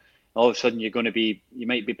 or all of a sudden you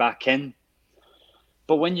might be back in.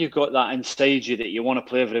 But when you've got that inside you that you want to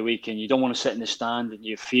play every week and you don't want to sit in the stand and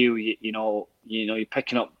you feel you know you're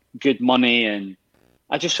picking up good money, and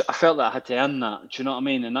I felt that I had to earn that. Do you know what I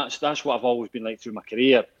mean? And that's what I've always been like through my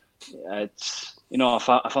career. It's, you know, if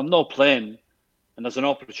I'm not playing and there's an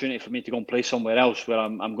opportunity for me to go and play somewhere else where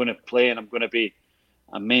I'm going to play and I'm going to be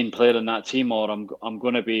a main player in that team, or I'm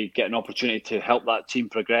going to be getting an opportunity to help that team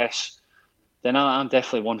progress, then I'm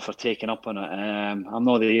definitely one for taking up on it. I'm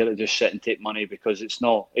not here to just sit and take money, because it's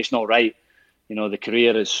not right. You know, the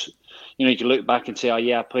career is, you know, you can look back and say, oh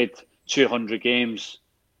yeah, I played 200 games.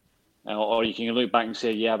 Or you can look back and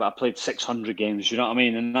say, yeah, but I played 600 games. You know what I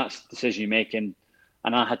mean? And that's the decision you're making.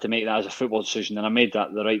 And I had to make that as a football decision. And I made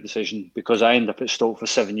that the right decision, because I ended up at Stoke for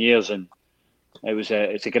 7 years. And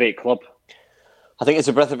it's a great club. I think it's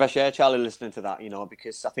a breath of fresh air, Charlie, listening to that, you know,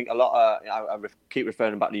 because I think a lot of, I keep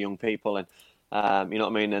referring back to young people, and you know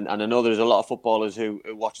what I mean? And I know there's a lot of footballers who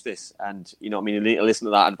watch this, and, you know what I mean, you need to listen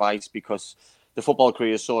to that advice, because the football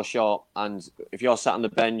career is so short. And if you're sat on the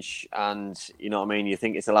bench and, you know what I mean, you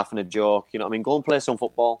think it's a laugh and a joke, you know what I mean, go and play some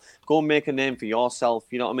football. Go and make a name for yourself.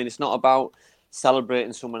 You know what I mean? It's not about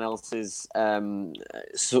celebrating someone else's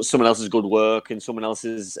good work and someone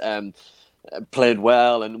else's played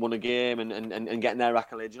well and won a game and getting their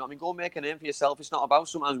accolades. You know what I mean? Go make a name for yourself. It's not about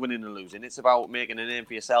sometimes winning and losing. It's about making a name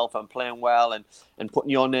for yourself and playing well and putting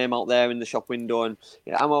your name out there in the shop window. And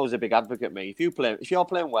I'm always a big advocate, mate. If you're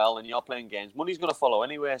playing well and you're playing games, money's going to follow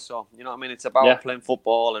anyway. So, you know what I mean? It's about playing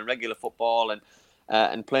football and regular football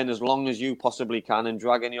and playing as long as you possibly can and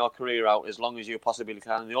dragging your career out as long as you possibly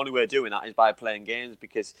can. And the only way of doing that is by playing games,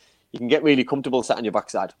 because you can get really comfortable sat on your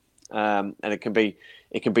backside. And it can be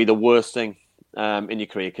the worst thing in your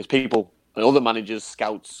career, because people and other managers,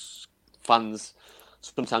 scouts, fans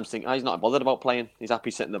sometimes think, he's not bothered about playing. He's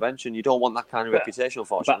happy sitting on the bench, and you don't want that kind of reputation,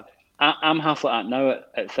 unfortunately. But I'm half like that now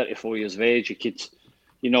at 34 years of age.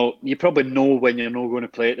 You probably know when you're not going to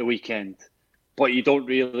play at the weekend, but you don't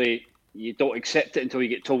accept it until you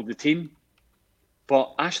get told the team.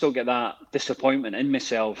 But I still get that disappointment in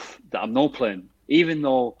myself that I'm not playing, even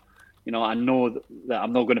though, you know, I know that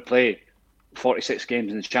I'm not going to play 46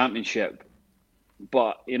 games in the Championship.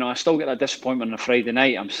 But, you know, I still get that disappointment on a Friday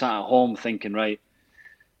night. I'm sat at home thinking, right,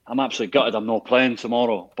 I'm absolutely gutted I'm not playing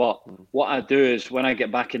tomorrow. But what I do is when I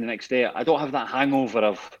get back in the next day, I don't have that hangover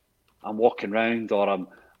of I'm walking around or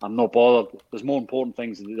I'm not bothered. There's more important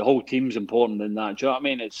things. The whole team's important than that. Do you know what I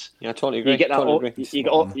mean? Yeah, I totally agree. You get that. Totally agree.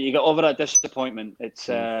 You get over that disappointment. It's.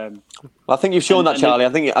 Well, I think you've shown that, Charlie. I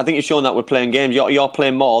think you've shown that with playing games. You're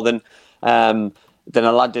playing more than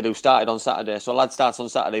a lad did who started on Saturday. So a lad starts on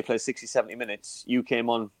Saturday, plays 60, 70 minutes. You came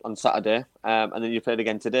on Saturday, and then you played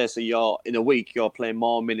again today. So in a week, you're playing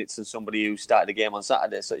more minutes than somebody who started the game on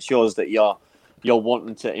Saturday. So it shows that you're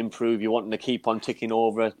wanting to improve. You're wanting to keep on ticking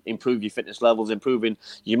over, improve your fitness levels, improving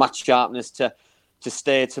your match sharpness to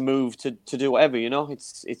stay, to move, to do whatever. You know,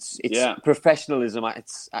 it's professionalism at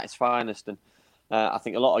its finest. And I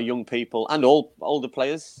think a lot of young people and older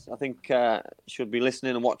players, I think, should be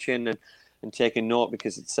listening and watching and taking note,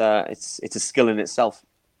 because it's a skill in itself.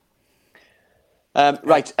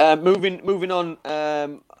 Right, moving on.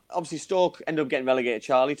 Obviously, Stoke ended up getting relegated,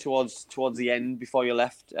 Charlie, towards the end before you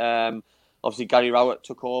left. Obviously, Gary Rowett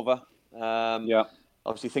took over.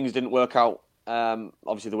 Obviously, things didn't work out.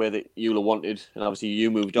 Obviously, the way that Eula wanted, and obviously you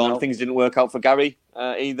moved on. No. Things didn't work out for Gary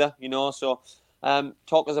either. You know, so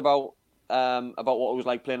talk us about what it was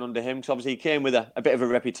like playing under him. Because obviously, he came with a bit of a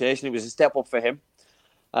reputation. It was a step up for him.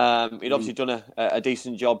 He'd obviously done a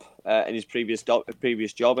decent job in his previous job,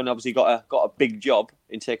 and obviously got a big job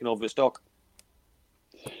in taking over at Stoke.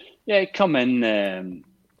 Yeah, he come in.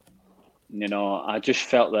 You know, I just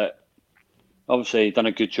felt that obviously he'd done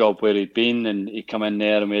a good job where he'd been, and he come in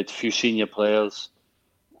there, and we had a few senior players.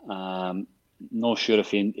 Not sure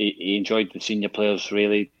if he enjoyed the senior players.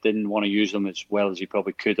 Really, didn't want to use them as well as he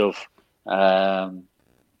probably could have.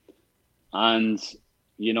 And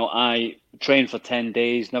you know, I trained for 10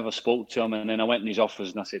 days, never spoke to him. And then I went in his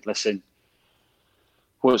office and I said, listen,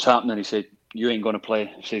 what's happening? He said, you ain't going to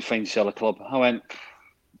play. I said, find yourself a club. I went,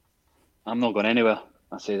 I'm not going anywhere.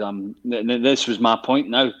 I said, this was my point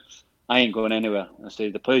now. I ain't going anywhere. I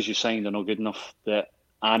said, the players you signed are not good enough that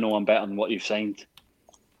I know I'm better than what you've signed.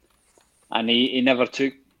 And he never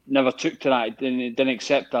took to that. He didn't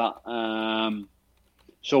accept that.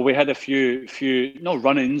 So we had a few not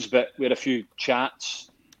run-ins, but we had a few chats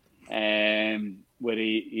where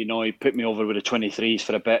he put me over with the 23s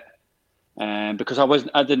for a bit, because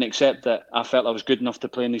I didn't accept that. I felt I was good enough to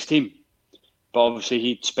play in his team, but obviously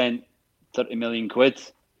he'd spent 30 million quid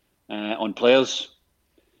on players,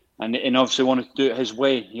 and obviously wanted to do it his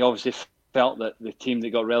way. He obviously felt that the team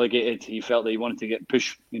that got relegated, he felt that he wanted to get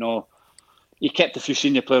pushed. You know, he kept a few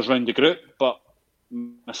senior players around the group, but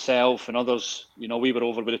myself and others, you know, we were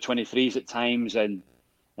over with the 23s at times, and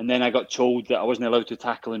then I got told that I wasn't allowed to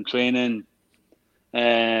tackle in training,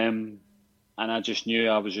 and I just knew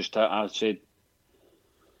I said it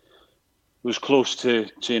was close to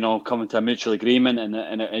you know, coming to a mutual agreement,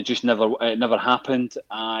 and it just never happened.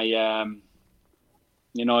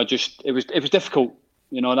 You know, it was difficult.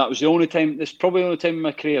 You know, that was the only time. This is probably the only time in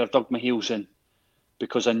my career I've dug my heels in,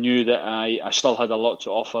 because I knew that I still had a lot to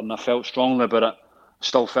offer, and I felt strongly about it.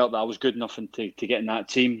 Still felt that I was good enough to get in that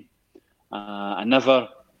team. I never.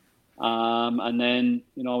 And then,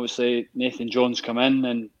 you know, obviously Nathan Jones come in,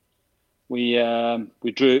 and we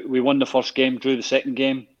won the first game, drew the second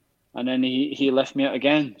game, and then he left me out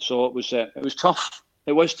again. So it was tough.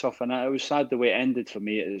 It was tough, and it was sad the way it ended for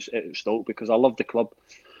me at Stoke, because I loved the club.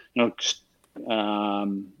 You know,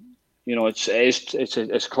 it's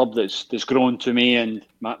a club that's grown to me, and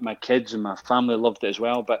my kids and my family loved it as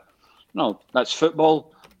well. But no, that's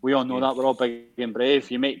football. We all know that. We're all big and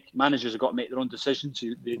brave. Managers have got to make their own decisions.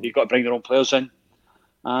 They've got to bring their own players in,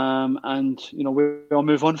 and you know, we all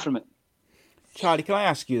move on from it. Charlie, can I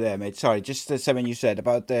ask you there, mate? Sorry, just something you said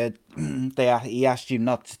about he asked you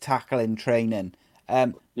not to tackle in training.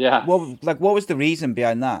 What was the reason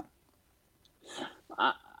behind that?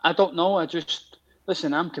 I don't know.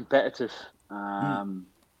 Listen, I'm competitive,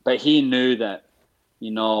 but he knew that,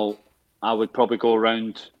 you know, I would probably go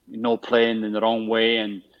around, you know, playing in the wrong way,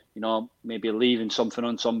 and you know, maybe leaving something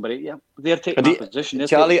on somebody. Yeah, they're taking my position.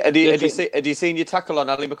 Charlie, had you seen your tackle on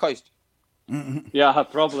Ali McCoist? Mm-hmm. Yeah,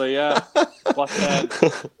 probably. Yeah,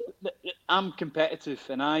 but I'm competitive,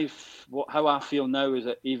 and how I feel now is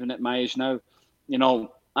that even at my age now, you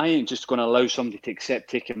know, I ain't just going to allow somebody to accept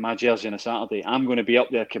taking my jersey on a Saturday. I'm going to be up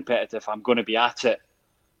there competitive. I'm going to be at it.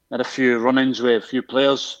 Had a few run-ins with a few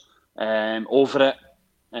players over it.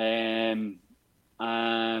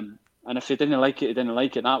 And if they didn't like it, they didn't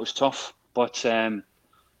like it. That was tough. But,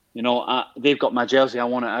 you know, they've got my jersey. I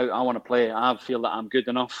want it out. I want to play. I feel that I'm good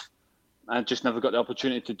enough. I just never got the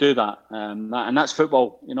opportunity to do that. And that's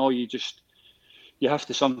football. You know, you have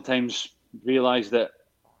to sometimes realise that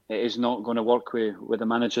it is not going to work with the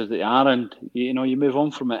managers that you are, and you know, you move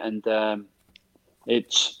on from it. And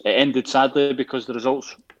it ended sadly because the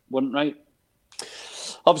results weren't right.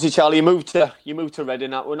 Obviously, Charlie, you moved to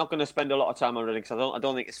Reading. We're not going to spend a lot of time on Reading because I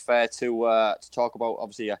don't think it's fair to talk about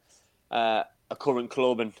obviously a current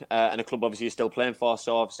club and a club obviously you're still playing for.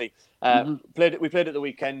 So obviously, we played at the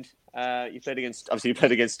weekend. You played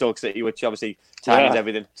against Stoke City, which obviously timing's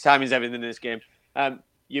everything. Timing's everything in this game.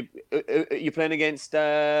 You're playing against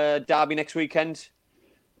Derby next weekend.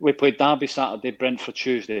 We played Derby Saturday, Brentford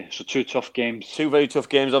Tuesday. So 2 tough games. 2 very tough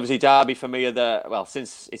games. Obviously, Derby for me are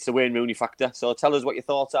since it's the Wayne Rooney factor. So tell us what your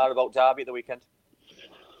thoughts are about Derby at the weekend.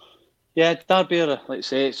 Yeah, Derby, like I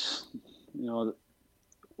say, it's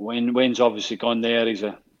Wayne's obviously gone there. He's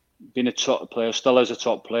been a top player, still is a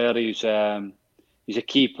top player. He's a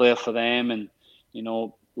key player for them, and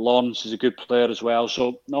Lawrence is a good player as well.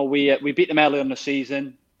 So no, we beat them earlier in the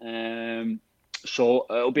season. So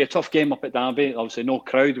it'll be a tough game up at Derby. Obviously, no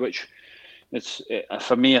crowd, which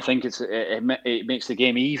for me, I think it makes the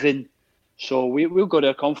game even. So we'll go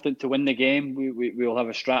there confident to win the game. We'll have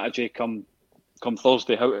a strategy come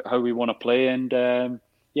Thursday how we want to play, and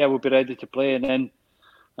we'll be ready to play. And then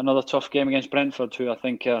another tough game against Brentford, who I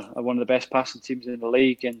think are one of the best passing teams in the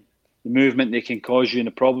league, and the movement they can cause you and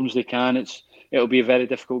the problems they can. It'll be a very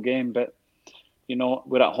difficult game, but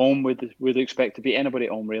we're at home. We'd expect to beat anybody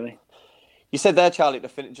at home, really. You said there, Charlie,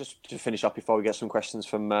 just to finish up before we get some questions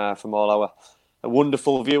from all our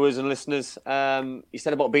wonderful viewers and listeners. You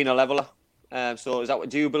said about being a leveller. So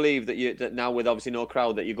do you believe that now with obviously no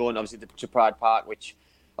crowd that you're going obviously to Pride Park, which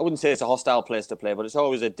I wouldn't say it's a hostile place to play, but it's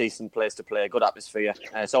always a decent place to play, a good atmosphere.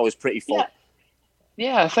 It's always pretty full.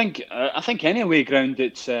 Yeah, I think any away ground,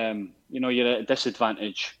 it's you're at a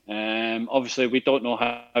disadvantage. Obviously, we don't know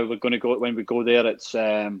how we're going to go when we go there. It's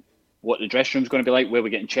what the dressing room's going to be like, where we're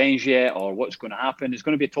getting changed yet, or what's going to happen. It's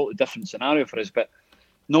going to be a totally different scenario for us. But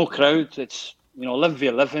no crowd. It's live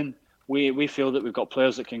via living. We feel that we've got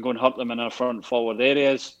players that can go and hurt them in our front forward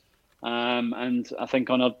areas. And I think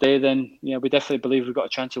on our day, then we definitely believe we've got a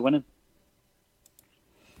chance of winning.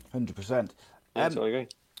 100%. I agree.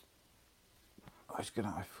 I've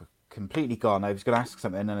completely gone. I was going to ask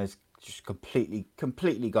something, and it's just completely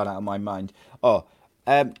gone out of my mind.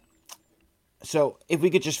 So if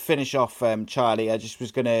we could just finish off, Charlie, I just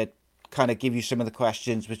was going to kind of give you some of the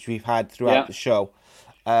questions which we've had throughout the show.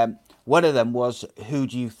 One of them was, who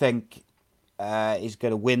do you think is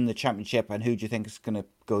going to win the championship, and who do you think is going to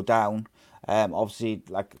go down? Obviously,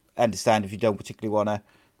 understand if you don't particularly want to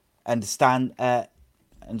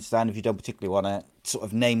if you don't particularly want to sort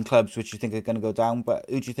of name clubs which you think are going to go down, but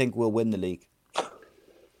who do you think will win the league?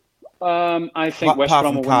 I think West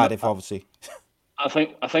Brom will win. Cardiff, obviously. I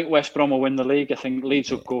think West Brom will win the league. I think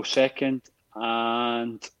Leeds will go second,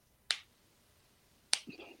 and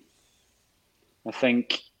I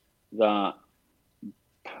think it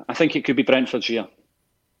could be Brentford's year.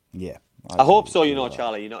 Yeah, I hope so.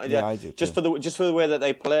 Charlie. I do just for the way that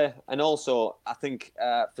they play, and also I think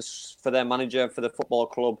for their manager, for the football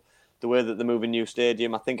club, the way that they're moving new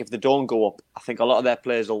stadium. I think if they don't go up, I think a lot of their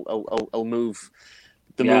players will move.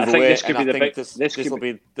 Move away. This will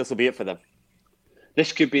be it for them.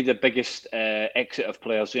 This could be the biggest exit of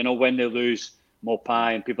players. When they lose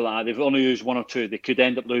Mopai and people like that, they've only used 1 or 2. They could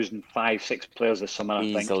end up losing 5-6 players this summer,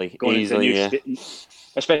 I think.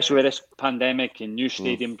 Especially with this pandemic and new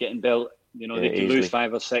stadium getting built, they could lose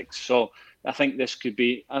 5 or 6. So I think this could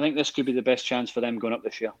be the best chance for them going up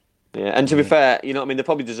this year. Yeah, and to be fair, they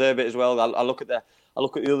probably deserve it as well. I look at the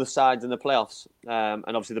other sides in the playoffs, and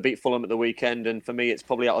obviously they beat Fulham at the weekend. And for me, it's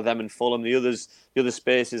probably out of them and Fulham. The other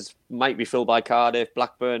spaces might be filled by Cardiff,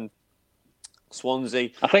 Blackburn,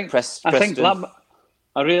 Swansea. Preston.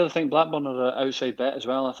 I really think Blackburn are an outside bet as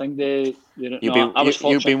well. I think they.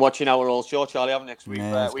 You've been watching our old show, Charlie, haven't you?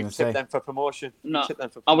 We've tipped them for promotion.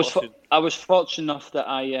 I was fortunate enough that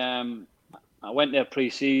I went there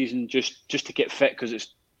pre-season just to get fit, because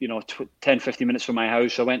it's 10-15 minutes from my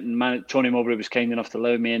house. I went and Tony Mowbray was kind enough to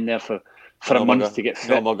allow me in there for a month to get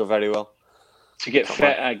fit. Mugger very well. To get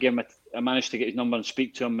fit, I managed to get his number and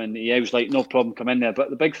speak to him, and he was like, no problem, come in there. But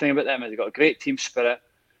the big thing about them is they've got a great team spirit.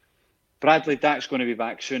 Bradley Dack's going to be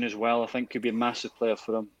back soon as well. I think could be a massive player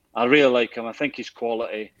for them. I really like him. I think he's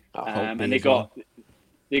quality. And they got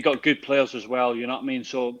good players as well, you know what I mean?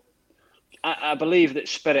 So I believe that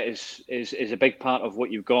spirit is a big part of what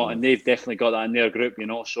you've got, and they've definitely got that in their group,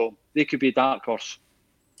 so they could be a dark horse.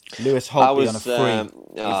 Lewis Holtby on a free.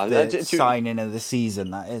 The signing of the season,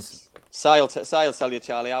 that is. I'll tell you,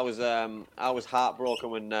 Charlie. I was heartbroken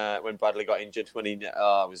when Bradley got injured.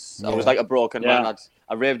 I was like a broken man.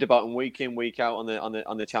 I raved about him week in, week out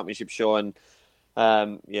on the championship show, and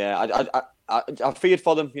I I feared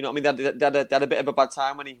for them. You know what I mean? They had a bit of a bad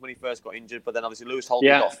time when he first got injured, but then obviously Lewis Holden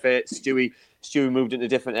got fit. Stewie moved into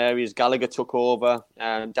different areas. Gallagher took over.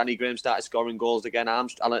 Danny Graham started scoring goals again.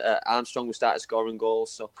 Armstrong was started scoring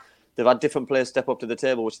goals. So they've had different players step up to the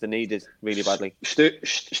table, which they needed really badly.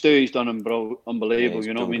 Stewie's done unbelievable.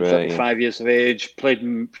 You know what I mean? Great, 35 years of age, played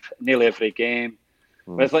nearly every game.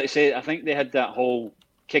 But I'd like to say, I think they had that whole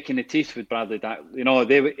kick in the teeth with Bradley. That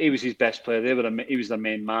he was his best player. He was their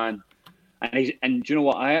main man. And do you know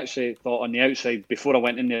what? I actually thought on the outside before I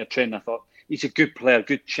went in there training, I thought he's a good player,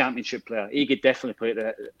 good championship player. He could definitely play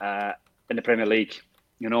in the Premier League.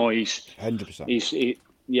 You know, he's 100%. He'd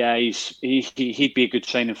be a good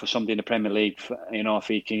signing for somebody in the Premier League. You know, if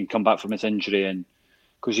he can come back from his injury, and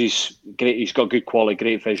because he's great, he's got good quality,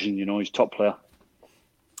 great vision. You know, he's a top player.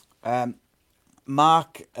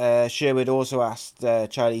 Mark Sherwood also asked.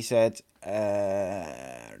 Charlie said,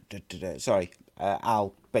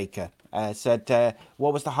 Al Baker said,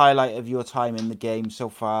 what was the highlight of your time in the game so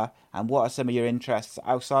far, and what are some of your interests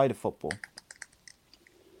outside of football?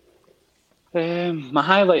 My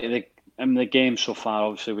highlight of the game so far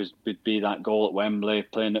obviously would be that goal at Wembley,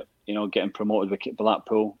 playing it, you know, getting promoted with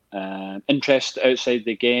Blackpool. Interest outside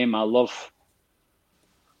the game, I love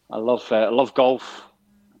golf.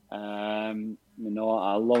 You know,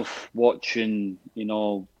 I love watching, you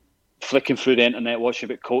know, flicking through the internet, watching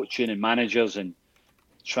about coaching and managers and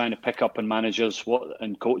trying to pick up on managers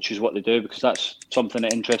and coaches what they do, because that's something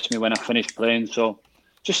that interests me when I finish playing. So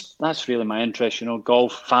just that's really my interest, you know,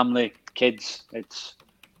 golf, family, kids. That's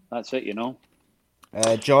it, you know.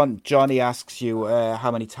 Johnny asks you, how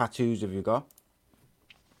many tattoos have you got?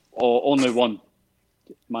 Oh, only one.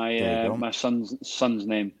 My son's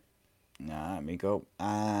name. There we go.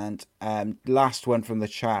 And last one from the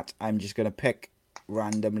chat. I'm just going to pick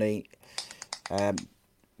randomly.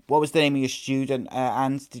 What was the name of your student,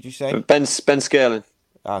 Anne, did you say? Ben Scaling.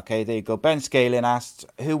 Okay, there you go. Ben Scaling asked,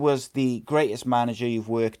 who was the greatest manager you've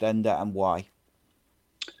worked under and why?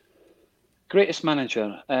 Greatest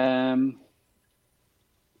manager?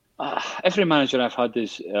 Every manager I've had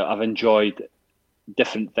I've enjoyed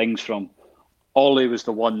different things from. Ollie was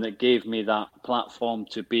the one that gave me that platform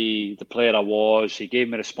to be the player I was. He gave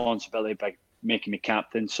me responsibility by making me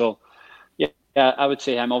captain. So, yeah, I would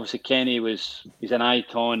say him. Obviously, Kenny he's an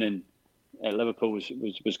icon, and Liverpool was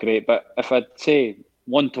great. But if I'd say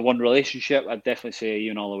one-to-one relationship, I'd definitely say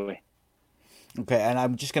Ian Holloway. Okay, and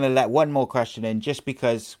I'm just going to let one more question in, just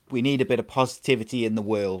because we need a bit of positivity in the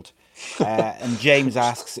world. And James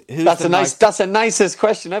asks, That's the nicest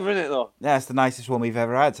question ever, isn't it, though? That's the nicest one we've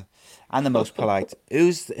ever had, and the most polite.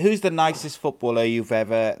 Who's the nicest footballer you've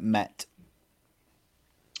ever met?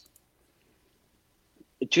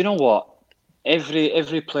 Do you know what?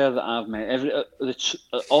 Every player that I've met,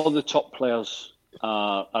 all the top players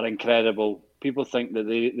are incredible. People think that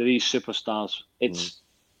they're these superstars. It's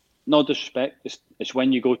no disrespect. It's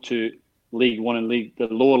when you go to League One and the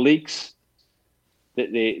lower leagues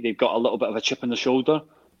that they've got a little bit of a chip on the shoulder.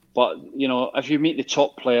 But, you know, if you meet the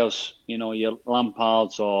top players, you know, your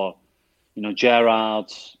Lampards or, you know,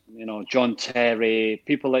 Gerrards, you know, John Terry,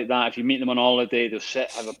 people like that, if you meet them on holiday, they'll sit,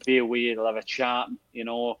 have a beer with you, they'll have a chat, you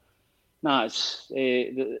know. It's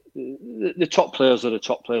the top players are the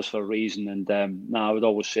top players for a reason. And I would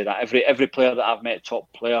always say that every player that I've met,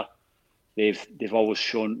 top player, they've always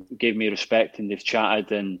gave me respect, and they've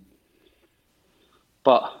chatted.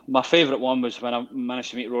 But my favourite one was when I managed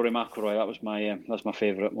to meet Rory McIlroy. That's my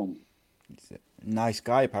favourite one. He's a nice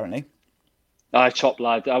guy, apparently. Top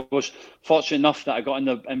lad. I was fortunate enough that I got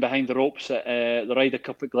in behind the ropes at the Ryder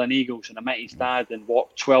Cup at Glen Eagles, and I met his dad and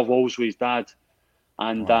walked 12 holes with his dad.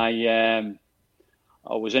 And wow.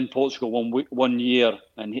 I was in Portugal one year,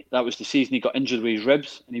 and that was the season he got injured with his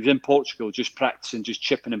ribs, and he was in Portugal just practicing, just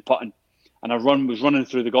chipping and putting. And I was running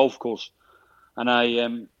through the golf course, and I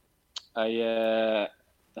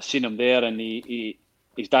seen him there, and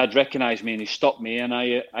his dad recognised me, and he stopped me, and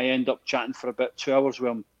I ended up chatting for about 2 hours with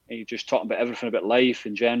him. He just talking about everything, about life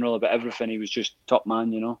in general, about everything. He was just top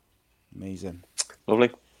man, you know. Amazing. Lovely.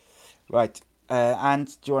 Right. And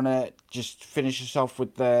do you want to just finish us off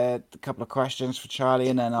with the couple of questions for Charlie,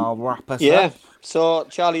 and then I'll wrap us up? Yeah. So,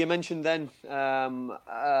 Charlie, you mentioned then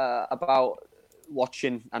about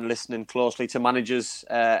watching and listening closely to managers,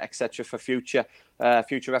 etc., for future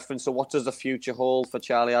reference. So what does the future hold for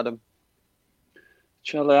Charlie Adam?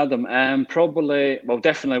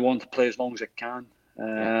 Definitely want to play as long as I can.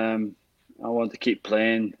 I want to keep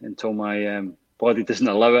playing until my body doesn't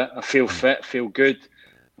allow it. I feel fit, feel good.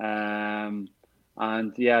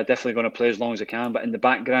 And yeah, definitely going to play as long as I can. But in the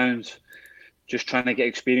background, just trying to get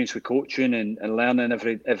experience with coaching and learning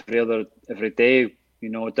every day.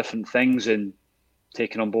 different things and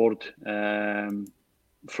taking on board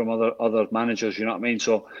from other managers. You know what I mean?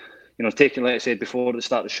 So, taking, like I said before at the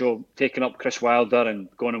start of the show, taking up Chris Wilder and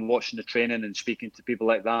going and watching the training and speaking to people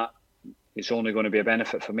like that, it's only going to be a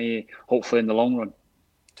benefit for me, hopefully in the long run.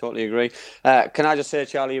 Totally agree. Can I just say,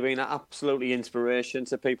 Charlie, you've been an absolutely inspiration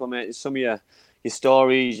to people, mate. Some of your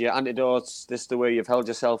stories, your anecdotes, this is the way you've held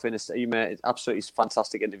yourself in. You, mate, it's absolutely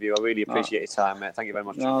fantastic interview. I really appreciate your time, mate. Thank you very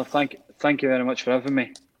much. No, thank you very much for having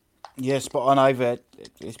me. Yes, but on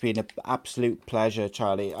it's been an absolute pleasure,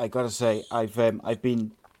 Charlie. I got to say, I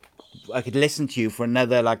could listen to you for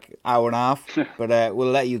another hour and a half, but we'll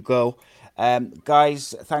let you go.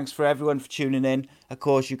 Guys, thanks for everyone for tuning in. Of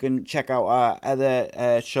course, you can check out our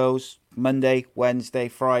other shows Monday, Wednesday,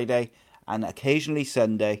 Friday, and occasionally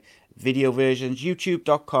Sunday. Video versions,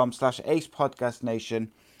 youtube.com/ACEpodcastNation.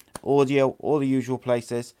 Audio, all the usual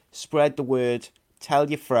places. Spread the word. Tell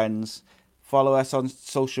your friends. Follow us on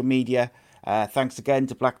social media. Thanks again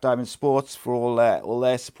to Black Diamond Sports for all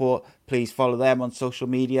their support. Please follow them on social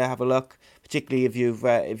media. Have a look, particularly if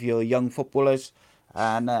you're young footballers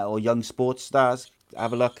and or young sports stars.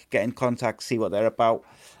 Have a look, get in contact, see what they're about.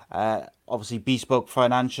 Obviously, Bespoke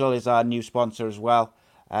Financial is our new sponsor as well.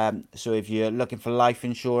 So if you're looking for life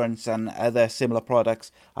insurance and other similar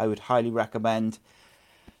products, I would highly recommend.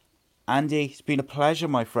 Andy, it's been a pleasure,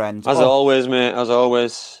 my friend. As always, mate, as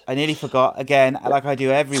always. I nearly forgot, again, like I do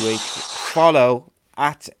every week, follow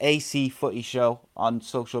at AC Footy Show on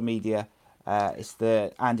social media. It's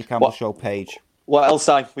the Andy Campbell Show page. What else,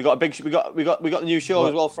 Si? We got the new show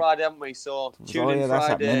as well Friday, haven't we? So tune in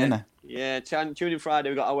Friday. Tune in Friday.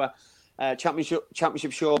 We got our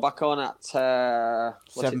championship show back on at 7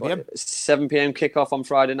 p.m. 7 p.m. kickoff on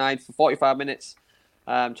Friday night for 45 minutes.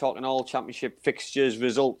 Talking all championship fixtures,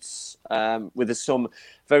 results, with some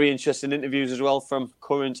very interesting interviews as well from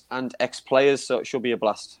current and ex-players. So it should be a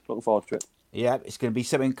blast. Looking forward to it. Yeah, it's going to be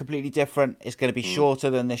something completely different. It's going to be shorter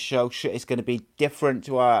than this show. It's going to be different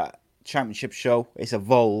to our championship show. It's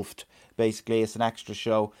evolved, basically. It's an extra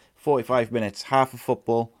show. 45 minutes, half of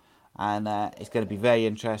football. And it's going to be very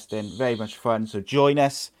interesting, very much fun. So join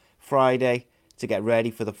us Friday to get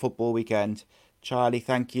ready for the football weekend. Charlie,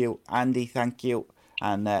 thank you. Andy, thank you.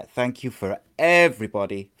 And thank you for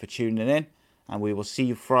everybody for tuning in. And we will see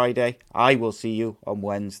you Friday. I will see you on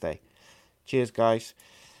Wednesday. Cheers, guys,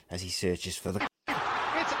 as he searches for the...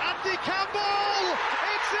 It's Andy Campbell!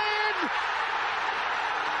 It's in!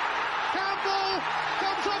 Campbell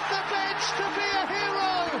comes off the bench to be a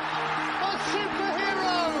hero! A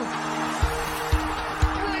superhero!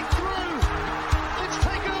 Breakthrough! It's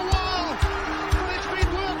taken a while, but it's been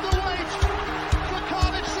worth the wait for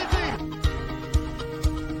Cardiff City!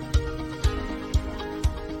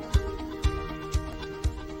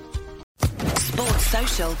 Sports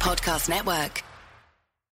Social Podcast Network.